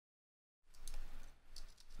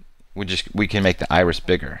 We can make the iris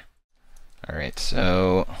bigger. Alright,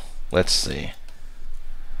 so let's see.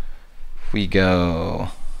 If we go.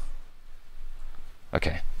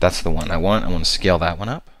 Okay, that's the one I want. I want to scale that one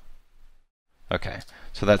up. Okay,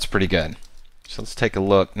 so that's pretty good. So let's take a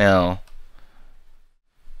look now.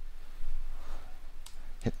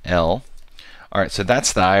 Hit L. Alright, so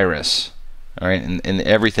that's the iris. Alright, and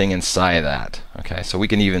everything inside of that. Okay, so we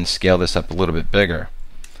can even scale this up a little bit bigger.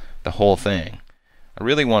 The whole thing. I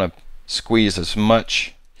really want to squeeze as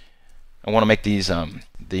much. I want to make these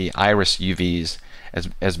the iris UVs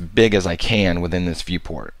as big as I can within this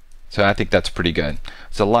viewport. So I think that's pretty good.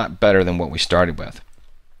 It's a lot better than what we started with.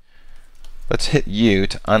 Let's hit U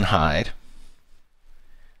to unhide.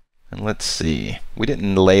 And let's see. We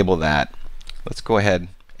didn't label that. Let's go ahead,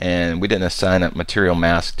 and we didn't assign a material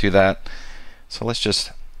mask to that. So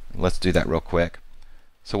let's do that real quick.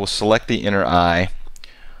 So we'll select the inner eye.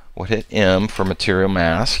 We'll hit M for material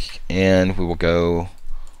mask, and we will go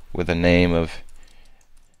with the name of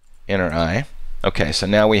inner eye. Okay, so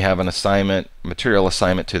now we have an assignment, material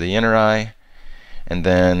assignment to the inner eye, and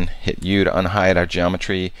then hit U to unhide our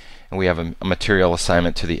geometry, and we have a material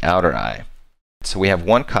assignment to the outer eye. So we have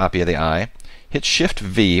one copy of the eye. Hit Shift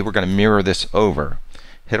V, we're going to mirror this over.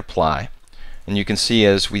 Hit apply, and you can see,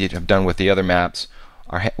 as we have done with the other maps,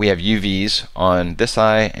 we have UVs on this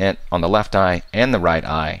eye and on the left eye and the right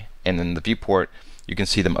eye, and in the viewport you can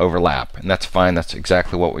see them overlap, and that's fine. That's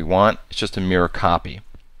exactly what we want. It's just a mirror copy.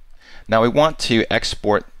 Now we want to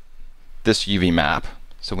export this UV map,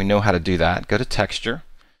 so we know how to do that. Go to Texture,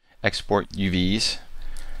 Export UVs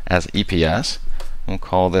as EPS. We'll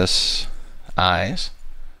call this Eyes.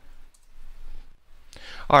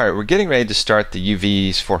 Alright, we're getting ready to start the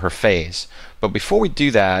UVs for her face, but before we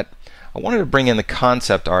do that, I wanted to bring in the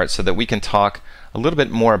concept art so that we can talk a little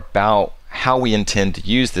bit more about how we intend to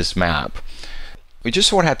use this map. We just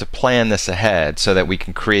sort of have to plan this ahead so that we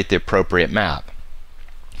can create the appropriate map.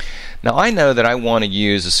 Now I know that I want to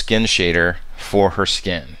use a skin shader for her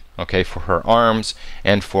skin, okay, for her arms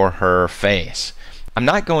and for her face. I'm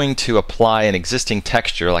not going to apply an existing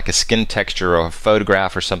texture like a skin texture or a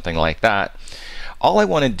photograph or something like that. All I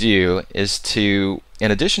want to do is to,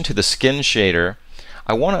 in addition to the skin shader,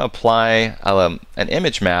 I want to apply an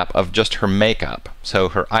image map of just her makeup. So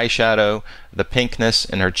her eyeshadow, the pinkness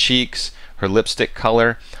in her cheeks, her lipstick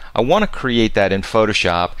color. I want to create that in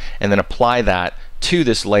Photoshop and then apply that to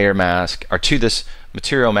this layer mask, or to this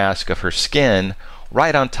material mask of her skin,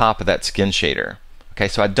 right on top of that skin shader. Okay,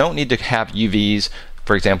 so I don't need to have UVs,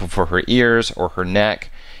 for example, for her ears or her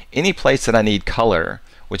neck, any place that I need color,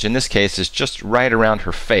 which in this case is just right around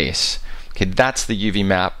her face. Okay, that's the UV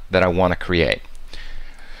map that I want to create.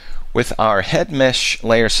 With our head mesh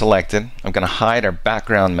layer selected, I'm going to hide our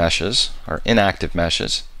background meshes, our inactive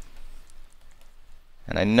meshes.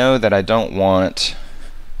 And I know that I don't want,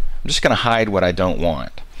 I'm just going to hide what I don't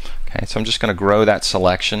want. Okay, so I'm just going to grow that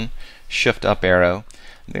selection, shift up arrow.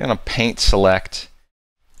 I'm going to paint select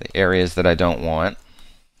the areas that I don't want.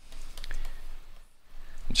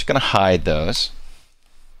 I'm just going to hide those.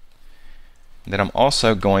 And then I'm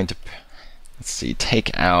also going to, let's see,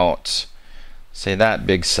 take out, say, that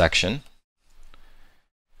big section.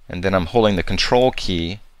 And then I'm holding the Control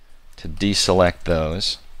key to deselect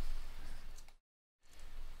those.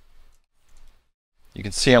 You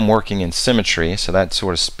can see I'm working in symmetry, so that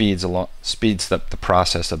sort of speeds up the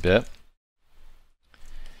process a bit.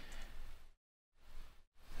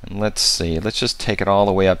 And let's see, let's just take it all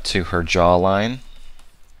the way up to her jawline.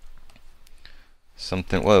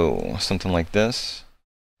 Something like this.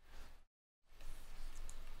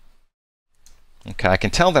 Okay, I can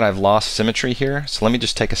tell that I've lost symmetry here, so let me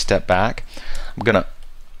just take a step back. I'm going to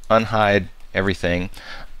unhide everything.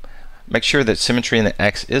 Make sure that symmetry in the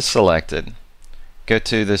X is selected. Go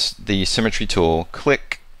to the symmetry tool,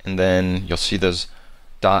 click, and then you'll see those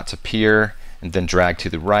dots appear, and then drag to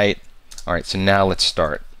the right. Alright, so now let's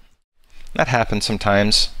start. That happens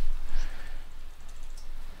sometimes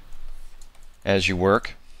as you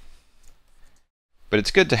work, but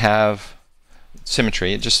it's good to have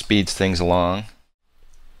symmetry. It just speeds things along.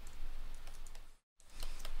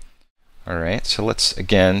 Alright, so let's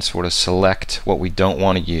again sort of select what we don't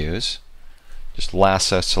want to use. Just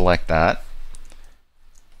lasso select that.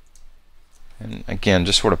 And again,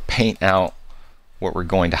 just sort of paint out what we're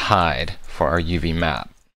going to hide for our UV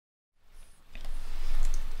map.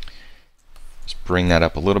 Just bring that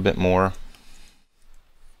up a little bit more.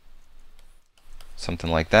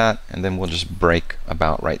 Something like that, and then we'll just break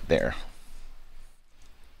about right there.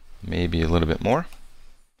 Maybe a little bit more.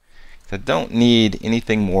 I don't need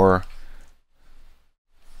anything more.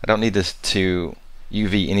 I don't need this to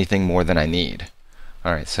UV anything more than I need.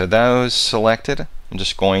 Alright, so those selected, I'm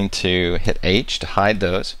just going to hit H to hide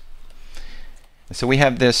those. And so we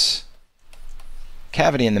have this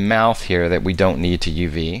cavity in the mouth here that we don't need to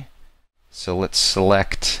UV. So let's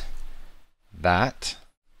select that.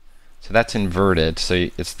 So that's inverted. So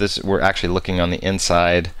it's this. We're actually looking on the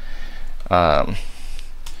inside. That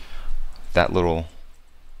little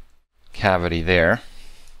cavity there.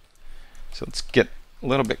 So let's get a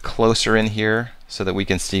little bit closer in here so that we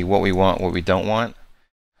can see what we want, what we don't want.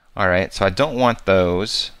 Alright, so I don't want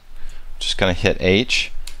those. Just going to hit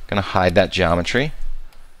H. Going to hide that geometry.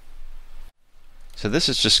 So this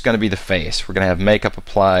is just going to be the face. We're going to have makeup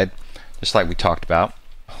applied, just like we talked about.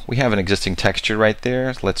 We have an existing texture right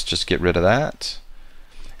there. Let's just get rid of that.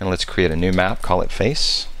 And let's create a new map, call it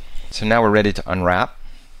face. So now we're ready to unwrap.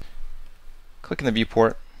 Click in the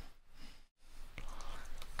viewport. I'm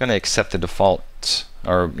going to accept the default,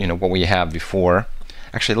 or what we have before.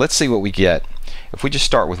 Actually, let's see what we get if we just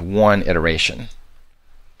start with one iteration.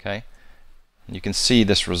 Okay, and you can see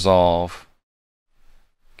this resolve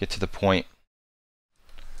get to the point,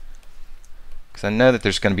 because I know that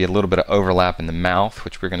there's going to be a little bit of overlap in the mouth,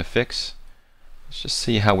 which we're going to fix. Let's just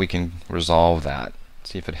see how we can resolve that,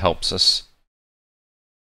 see if it helps us.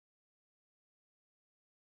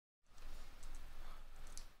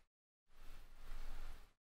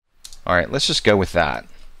 Alright, let's just go with that.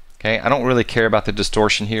 Okay, I don't really care about the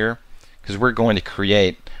distortion here, because we're going to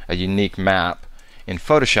create a unique map in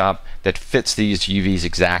Photoshop that fits these UVs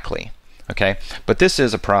exactly. Okay, but this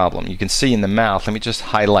is a problem. You can see in the mouth, let me just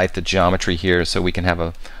highlight the geometry here so we can have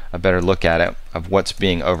a better look at it of what's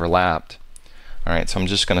being overlapped. Alright, so I'm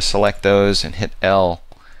just going to select those and hit L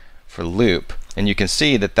for loop, and you can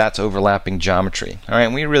see that that's overlapping geometry. Alright,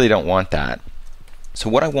 and we really don't want that. So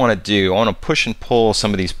what I want to do, I want to push and pull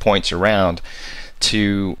some of these points around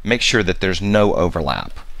to make sure that there's no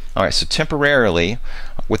overlap. Alright, so temporarily,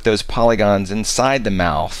 with those polygons inside the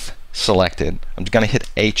mouth selected, I'm going to hit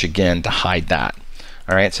H again to hide that.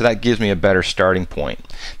 Alright, so that gives me a better starting point.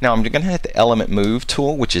 Now I'm going to hit the element move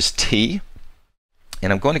tool, which is T,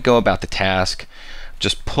 and I'm going to go about the task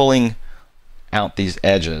just pulling out these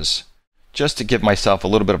edges just to give myself a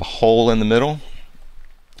little bit of a hole in the middle,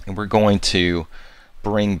 and we're going to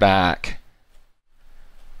bring back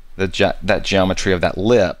that geometry of that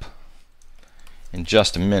lip in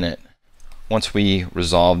just a minute once we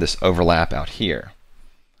resolve this overlap out here.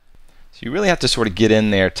 So you really have to sort of get in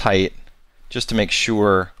there tight just to make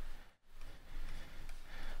sure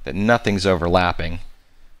that nothing's overlapping.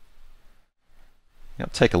 It'll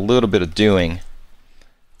take a little bit of doing,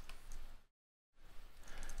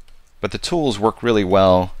 but the tools work really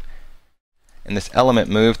well, and this element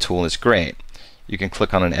move tool is great. You can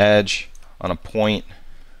click on an edge, on a point,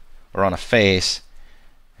 or on a face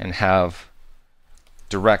and have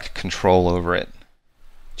direct control over it,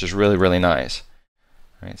 which is really, really nice.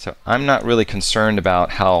 All right, so I'm not really concerned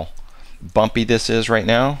about how bumpy this is right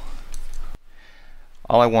now.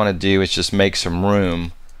 all I want to do is just make some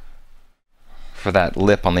room for that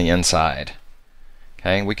lip on the inside.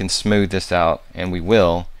 Okay, we can smooth this out, and we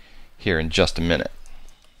will here in just a minute.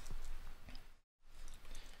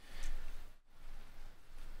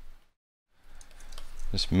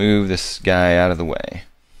 Just move this guy out of the way.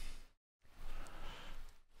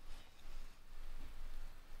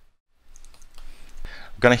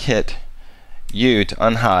 I'm going to hit U to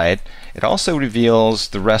unhide. It also reveals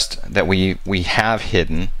the rest that we have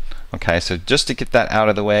hidden. Okay, so just to get that out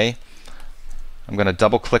of the way, I'm going to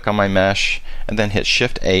double click on my mesh and then hit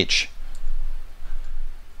Shift H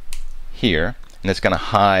here, and it's going to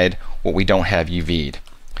hide what we don't have UV'd.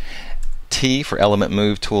 T for element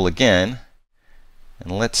move tool again,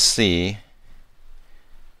 and let's see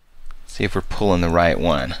if we're pulling the right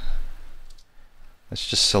one. Let's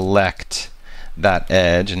just select that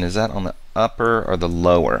edge, and is that on the upper or the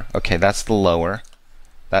lower? Okay, that's the lower.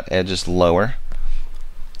 That edge is lower,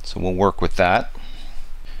 so we'll work with that.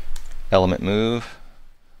 Element move.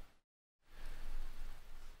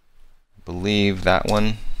 I believe that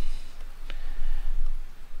one.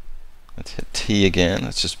 Let's hit T again.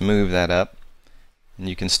 Let's just move that up. And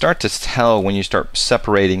you can start to tell when you start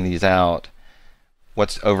separating these out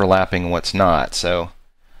what's overlapping and what's not. So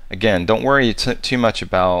again, don't worry too much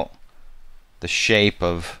about the shape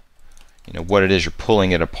of what it is you're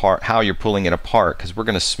pulling it apart, how you're pulling it apart, because we're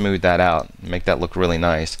going to smooth that out and make that look really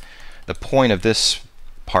nice. The point of this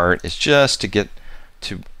part is just to get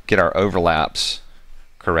our overlaps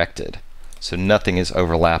corrected, so nothing is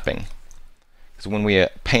overlapping. Because when we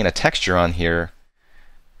paint a texture on here,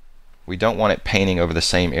 we don't want it painting over the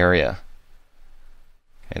same area.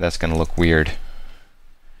 Okay, that's going to look weird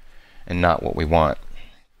and not what we want.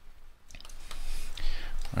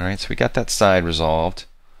 Alright, so we got that side resolved.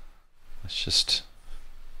 Let's just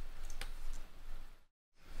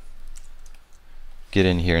get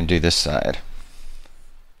in here and do this side.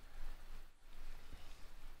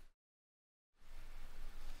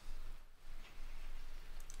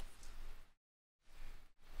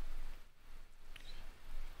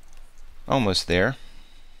 Almost there.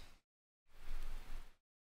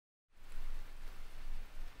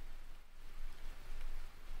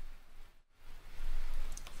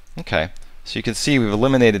 Okay, so you can see we've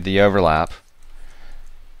eliminated the overlap.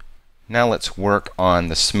 Now let's work on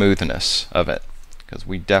the smoothness of it, because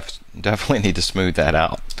we definitely need to smooth that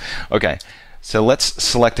out. Okay, so let's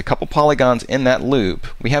select a couple polygons in that loop.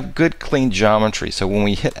 We have good clean geometry, so when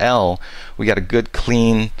we hit L, we got a good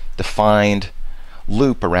clean defined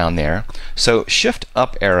loop around there. So Shift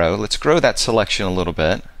up arrow, let's grow that selection a little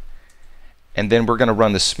bit, and then we're going to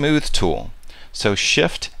run the smooth tool. So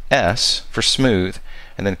Shift S for smooth,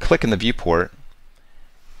 and then click in the viewport,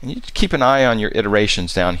 and you keep an eye on your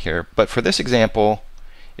iterations down here, but for this example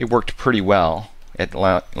it worked pretty well at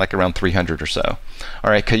like around 300 or so.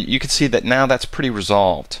 Alright, you can see that now that's pretty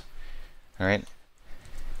resolved. Alright,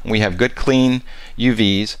 we have good clean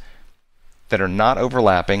UVs that are not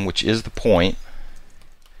overlapping, which is the point.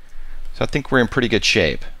 So I think we're in pretty good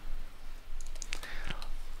shape.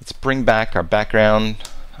 Let's bring back our background,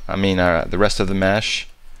 the rest of the mesh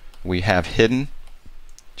we have hidden,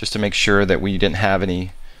 just to make sure that we didn't have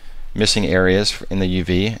any missing areas in the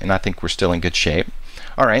UV, and I think we're still in good shape.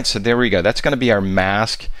 Alright, so there we go. That's going to be our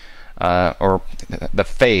mask, or the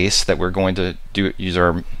face that we're going to use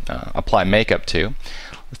our apply makeup to.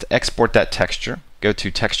 Let's export that texture. Go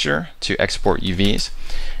to Texture to Export UVs,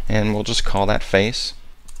 and we'll just call that face.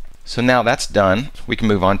 So now that's done, we can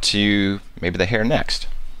move on to maybe the hair next.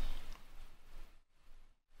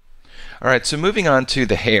 Alright, so moving on to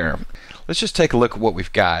the hair, let's just take a look at what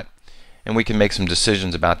we've got, and we can make some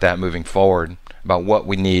decisions about that moving forward, about what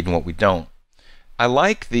we need and what we don't. I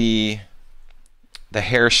like the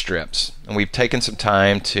hair strips, and we've taken some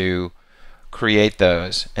time to create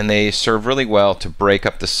those, and they serve really well to break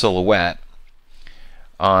up the silhouette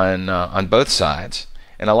on both sides.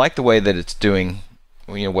 And I like the way that it's doing,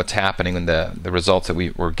 what's happening and the results that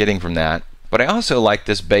we're getting from that. But I also like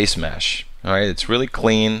this base mesh. All right, it's really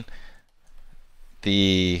clean.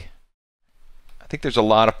 I think there's a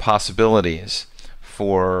lot of possibilities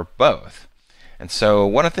for both. And so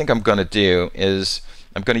what I think I'm going to do is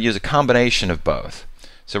I'm going to use a combination of both.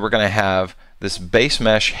 So we're going to have this base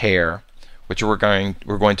mesh hair, which we're going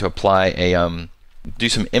to apply do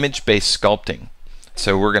some image-based sculpting.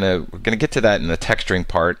 So we're going to get to that in the texturing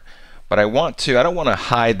part, but I don't want to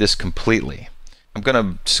hide this completely. I'm going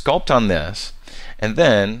to sculpt on this, and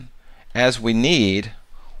then as we need,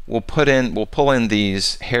 we'll pull in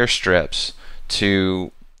these hair strips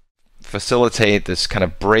to facilitate this kind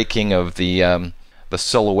of breaking of the the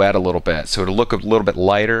silhouette a little bit, so it'll look a little bit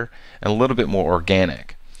lighter and a little bit more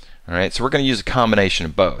organic. All right, so we're going to use a combination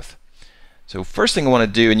of both. So first thing I want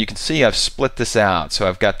to do, and you can see I've split this out. So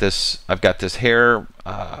I've got this hair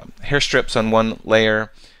strips on one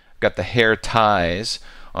layer, I've got the hair ties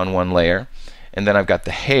on one layer, and then I've got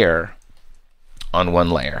the hair on one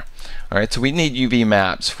layer. All right, so we need UV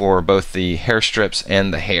maps for both the hair strips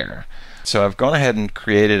and the hair. So I've gone ahead and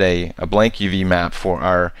created a blank UV map for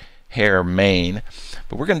our hair mane,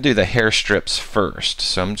 but we're going to do the hair strips first.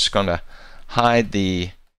 So I'm just going to hide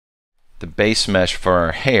the base mesh for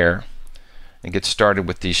our hair and get started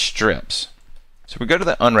with these strips. So we go to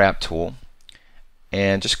the unwrap tool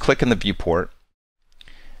and just click in the viewport,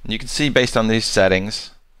 and you can see based on these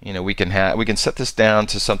settings, you know, we can set this down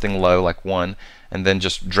to something low like 1 and then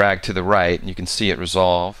just drag to the right and you can see it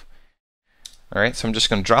resolve. Alright, so I'm just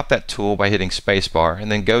going to drop that tool by hitting spacebar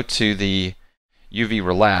and then go to the UV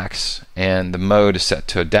relax, and the mode is set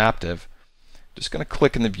to adaptive. Just going to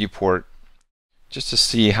click in the viewport just to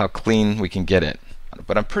see how clean we can get it.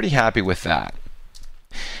 But I'm pretty happy with that.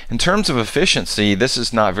 In terms of efficiency, this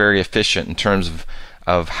is not very efficient in terms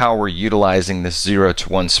of how we're utilizing this 0 to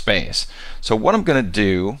 1 space. So what I'm going to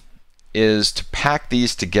do is to pack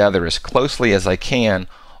these together as closely as I can,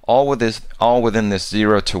 all within this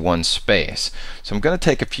 0 to 1 space. So I'm going to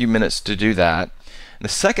take a few minutes to do that. And the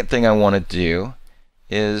second thing I want to do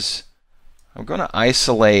is I'm going to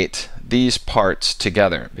isolate these parts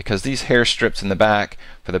together, because these hair strips in the back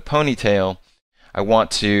for the ponytail, I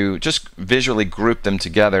want to just visually group them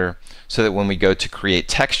together so that when we go to create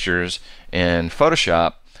textures in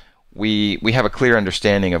Photoshop, we have a clear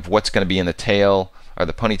understanding of what's going to be in the tail or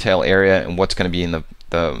the ponytail area and what's going to be in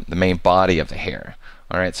the main body of the hair.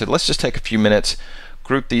 Alright, so let's just take a few minutes,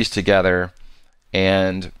 group these together,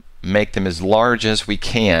 and make them as large as we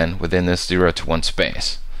can within this 0 to 1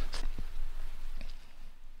 space.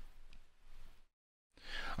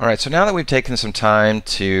 Alright, so now that we've taken some time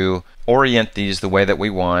to orient these the way that we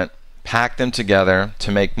want, pack them together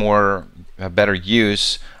to make better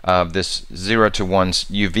use of this 0 to 1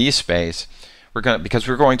 UV space, because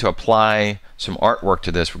we're going to apply some artwork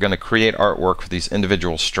to this. We're going to create artwork for these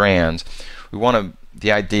individual strands.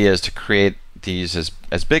 The idea is to create these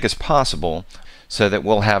as big as possible so that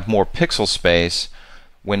we'll have more pixel space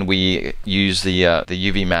when we use the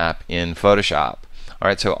UV map in Photoshop.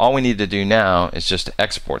 Alright, so all we need to do now is just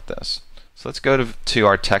export this. So let's go to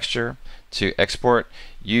our texture, to export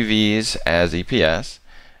UVs as EPS,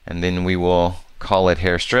 and then we will call it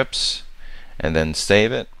hair strips and then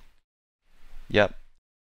save it. Yep.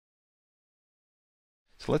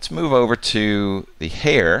 So let's move over to the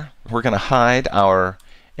hair. We're going to hide our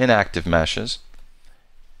inactive meshes,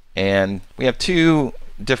 and we have two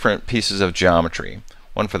different pieces of geometry,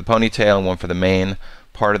 one for the ponytail and one for the main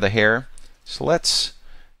part of the hair. So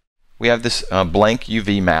we have this blank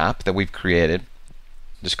UV map that we've created.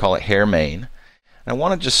 Just call it hair mane. And I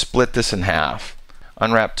want to just split this in half.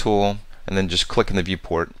 Unwrap tool, and then just click in the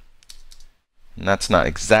viewport. And that's not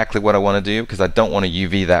exactly what I want to do because I don't want to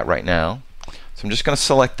UV that right now. So I'm just going to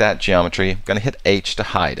select that geometry. I'm going to hit H to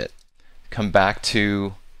hide it. Come back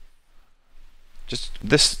to just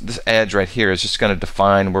this edge right here is just going to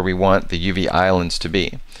define where we want the UV islands to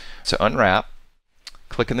be. So unwrap,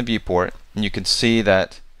 click in the viewport, and you can see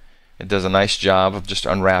that it does a nice job of just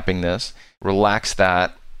unwrapping this. Relax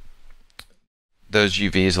those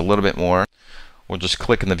UVs a little bit more. We'll just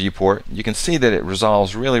click in the viewport. You can see that it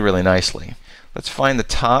resolves really nicely. Let's find the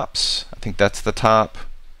tops. I think that's the top.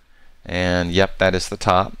 And yep, that is the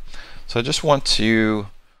top. So I just want to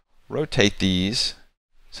rotate these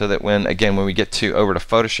so that when we get over to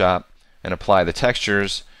Photoshop and apply the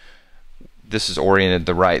textures, this is oriented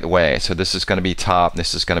the right way. So this is going to be top, and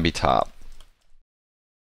this is going to be top.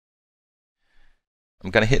 I'm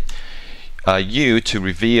going to hit U to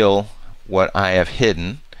reveal what I have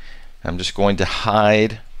hidden. I'm just going to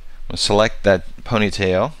hide. I'm going to select that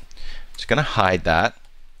ponytail. Just going to hide that.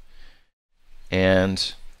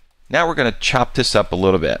 And now we're going to chop this up a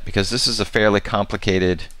little bit because this is a fairly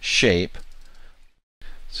complicated shape.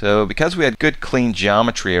 So because we had good clean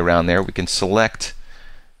geometry around there, we can select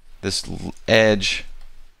this edge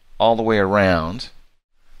all the way around.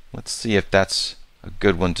 Let's see if that's a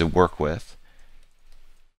good one to work with.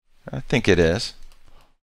 I think it is.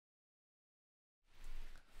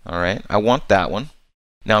 Alright, I want that one.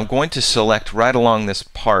 Now I'm going to select right along this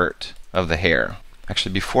part of the hair.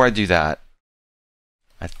 Actually, before I do that,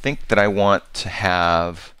 I think that I want to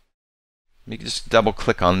have, let me just double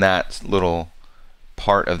click on that little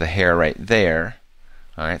part of the hair right there.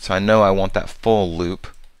 Alright, so I know I want that full loop,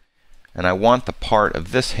 and I want the part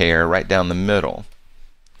of this hair right down the middle.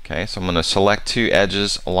 Okay, so I'm going to select two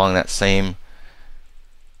edges along that same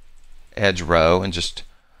edge row and just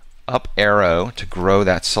up arrow to grow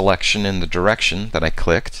that selection in the direction that I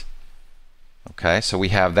clicked. Okay, so we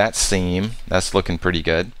have that seam. That's looking pretty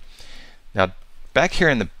good. Now back here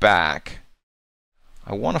in the back,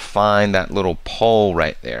 I want to find that little pole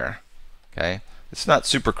right there. Okay, it's not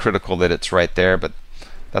super critical that it's right there, but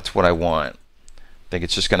that's what I want. I think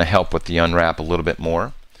it's just going to help with the unwrap a little bit more.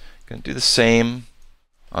 I'm going to do the same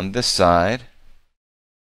on this side.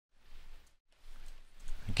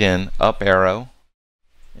 Again, up arrow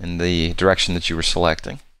in the direction that you were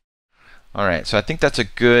selecting. Alright, so I think that's a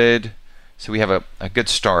good, so we have a good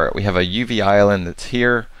start. We have a UV island that's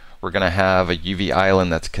here. We're going to have a UV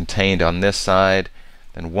island that's contained on this side,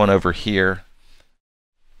 then one over here.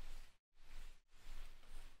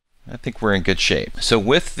 I think we're in good shape. So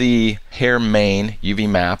with the hair main UV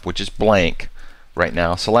map, which is blank right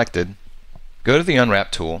now selected, go to the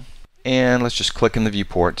unwrap tool and let's just click in the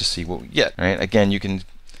viewport to see what we get. All right, again, you can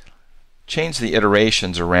change the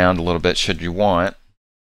iterations around a little bit should you want.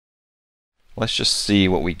 Let's just see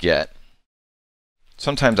what we get.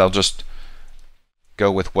 Sometimes I'll just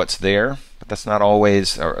go with what's there, but that's not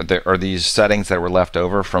always, or these settings that were left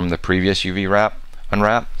over from the previous UV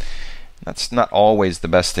unwrap. That's not always the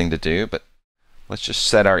best thing to do, but let's just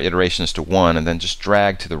set our iterations to 1 and then just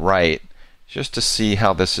drag to the right just to see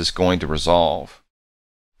how this is going to resolve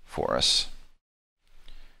for us.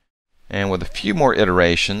 And with a few more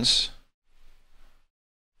iterations,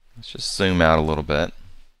 let's just zoom out a little bit.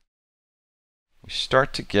 We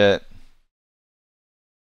start to get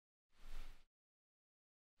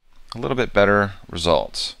a little bit better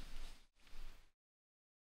results.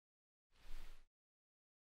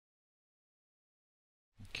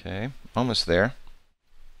 Okay, almost there.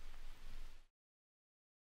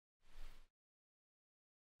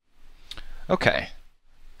 Okay,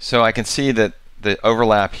 so I can see that the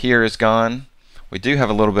overlap here is gone. We do have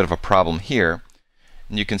a little bit of a problem here.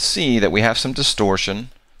 And you can see that we have some distortion,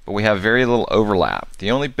 but we have very little overlap.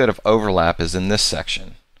 The only bit of overlap is in this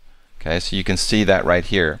section. Okay, so you can see that right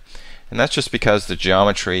here. And that's just because the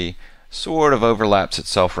geometry sort of overlaps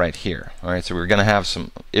itself right here. All right, so we're going to have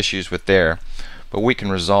some issues with there, but we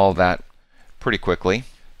can resolve that pretty quickly.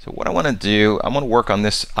 So what I want to do, I'm going to work on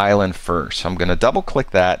this island first. So I'm going to double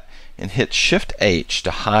click that and hit Shift H to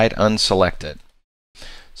hide unselected.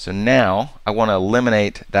 So now I want to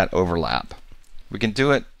eliminate that overlap. We can do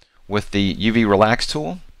it with the UV Relax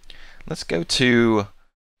tool. Let's go to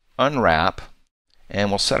Unwrap and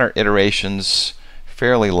we'll set our iterations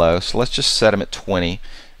fairly low. So let's just set them at 20.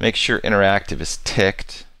 Make sure interactive is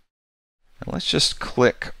ticked. And let's just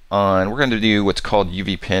click on, we're going to do what's called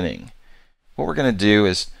UV pinning. What we're going to do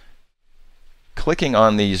is clicking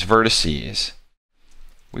on these vertices,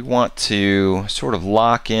 we want to sort of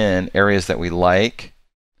lock in areas that we like.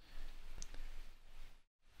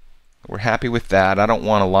 We're happy with that. I don't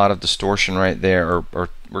want a lot of distortion right there, or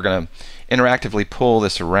we're going to interactively pull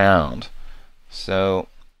this around. So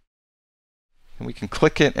we can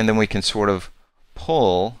click it and then we can sort of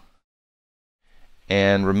pull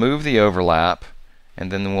and remove the overlap, and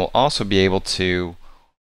then we'll also be able to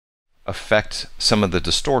affect some of the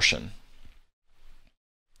distortion.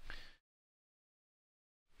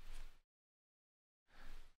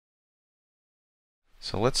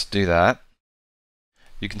 So let's do that.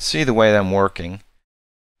 You can see the way that I'm working.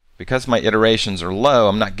 Because my iterations are low,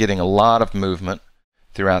 I'm not getting a lot of movement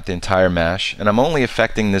throughout the entire mesh, and I'm only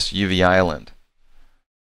affecting this UV island.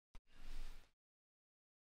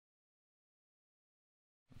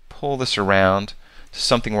 Pull this around to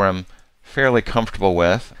something where I'm fairly comfortable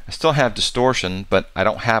with. I still have distortion, but I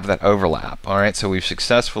don't have that overlap. Alright, so we've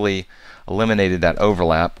successfully eliminated that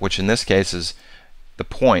overlap, which in this case is the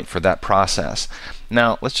point for that process.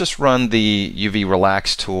 Now let's just run the UV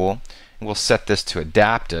Relax tool, and we'll set this to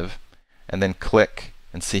adaptive, and then click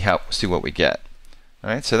and see what we get.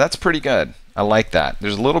 Alright, so that's pretty good. I like that.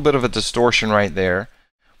 There's a little bit of a distortion right there,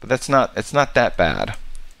 but it's not that bad.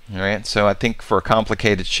 Alright, so I think for a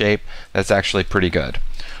complicated shape, that's actually pretty good.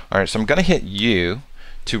 Alright, so I'm going to hit U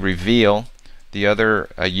to reveal the other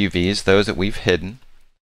UVs, those that we've hidden.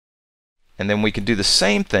 And then we can do the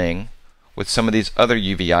same thing with some of these other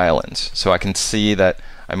UV islands. So I can see that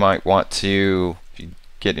I might want to, if you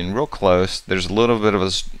get in real close, there's a little bit of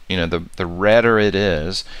a, the redder it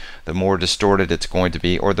is, the more distorted it's going to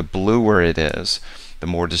be, or the bluer it is, the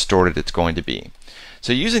more distorted it's going to be.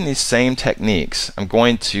 So using these same techniques, I'm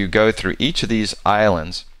going to go through each of these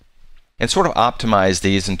islands and sort of optimize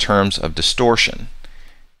these in terms of distortion.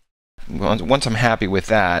 Once I'm happy with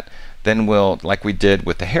that, then we'll, like we did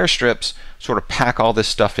with the hair strips, sort of pack all this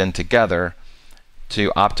stuff in together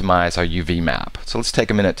to optimize our UV map. So let's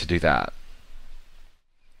take a minute to do that.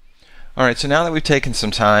 Alright, so now that we've taken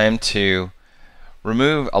some time to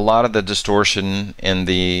remove a lot of the distortion in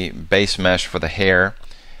the base mesh for the hair,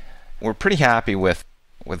 we're pretty happy with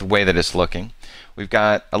the way that it's looking. We've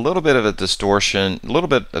got a little bit of distortion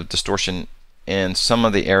in some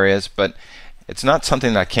of the areas, but it's not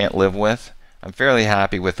something that I can't live with. I'm fairly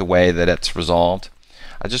happy with the way that it's resolved.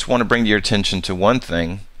 I just want to bring to your attention to one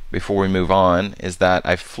thing before we move on, is that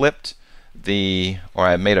I flipped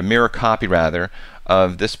I made a mirror copy rather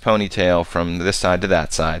of this ponytail from this side to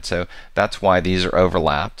that side. So that's why these are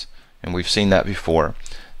overlapped, and we've seen that before.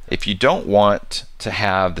 If you don't want to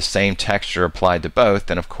have the same texture applied to both,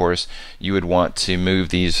 then of course you would want to move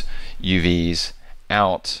these UVs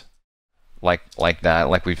out like that,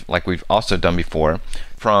 like we've also done before.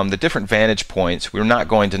 From the different vantage points, we're not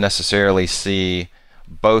going to necessarily see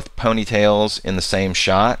both ponytails in the same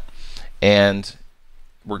shot, and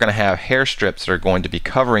we're going to have hair strips that are going to be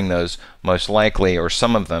covering those most likely, or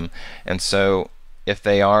some of them, and so if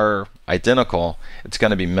they are identical, it's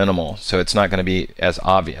going to be minimal, so it's not going to be as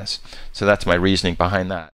obvious. So that's my reasoning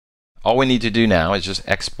behind that. All we need to do now is just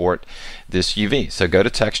export this UV. So go to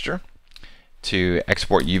Texture, to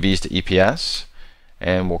export UVs to EPS,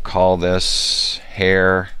 and we'll call this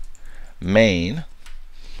hair main.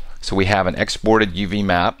 So we have an exported UV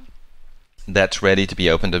map that's ready to be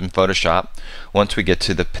opened in Photoshop once we get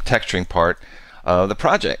to the texturing part of the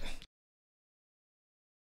project.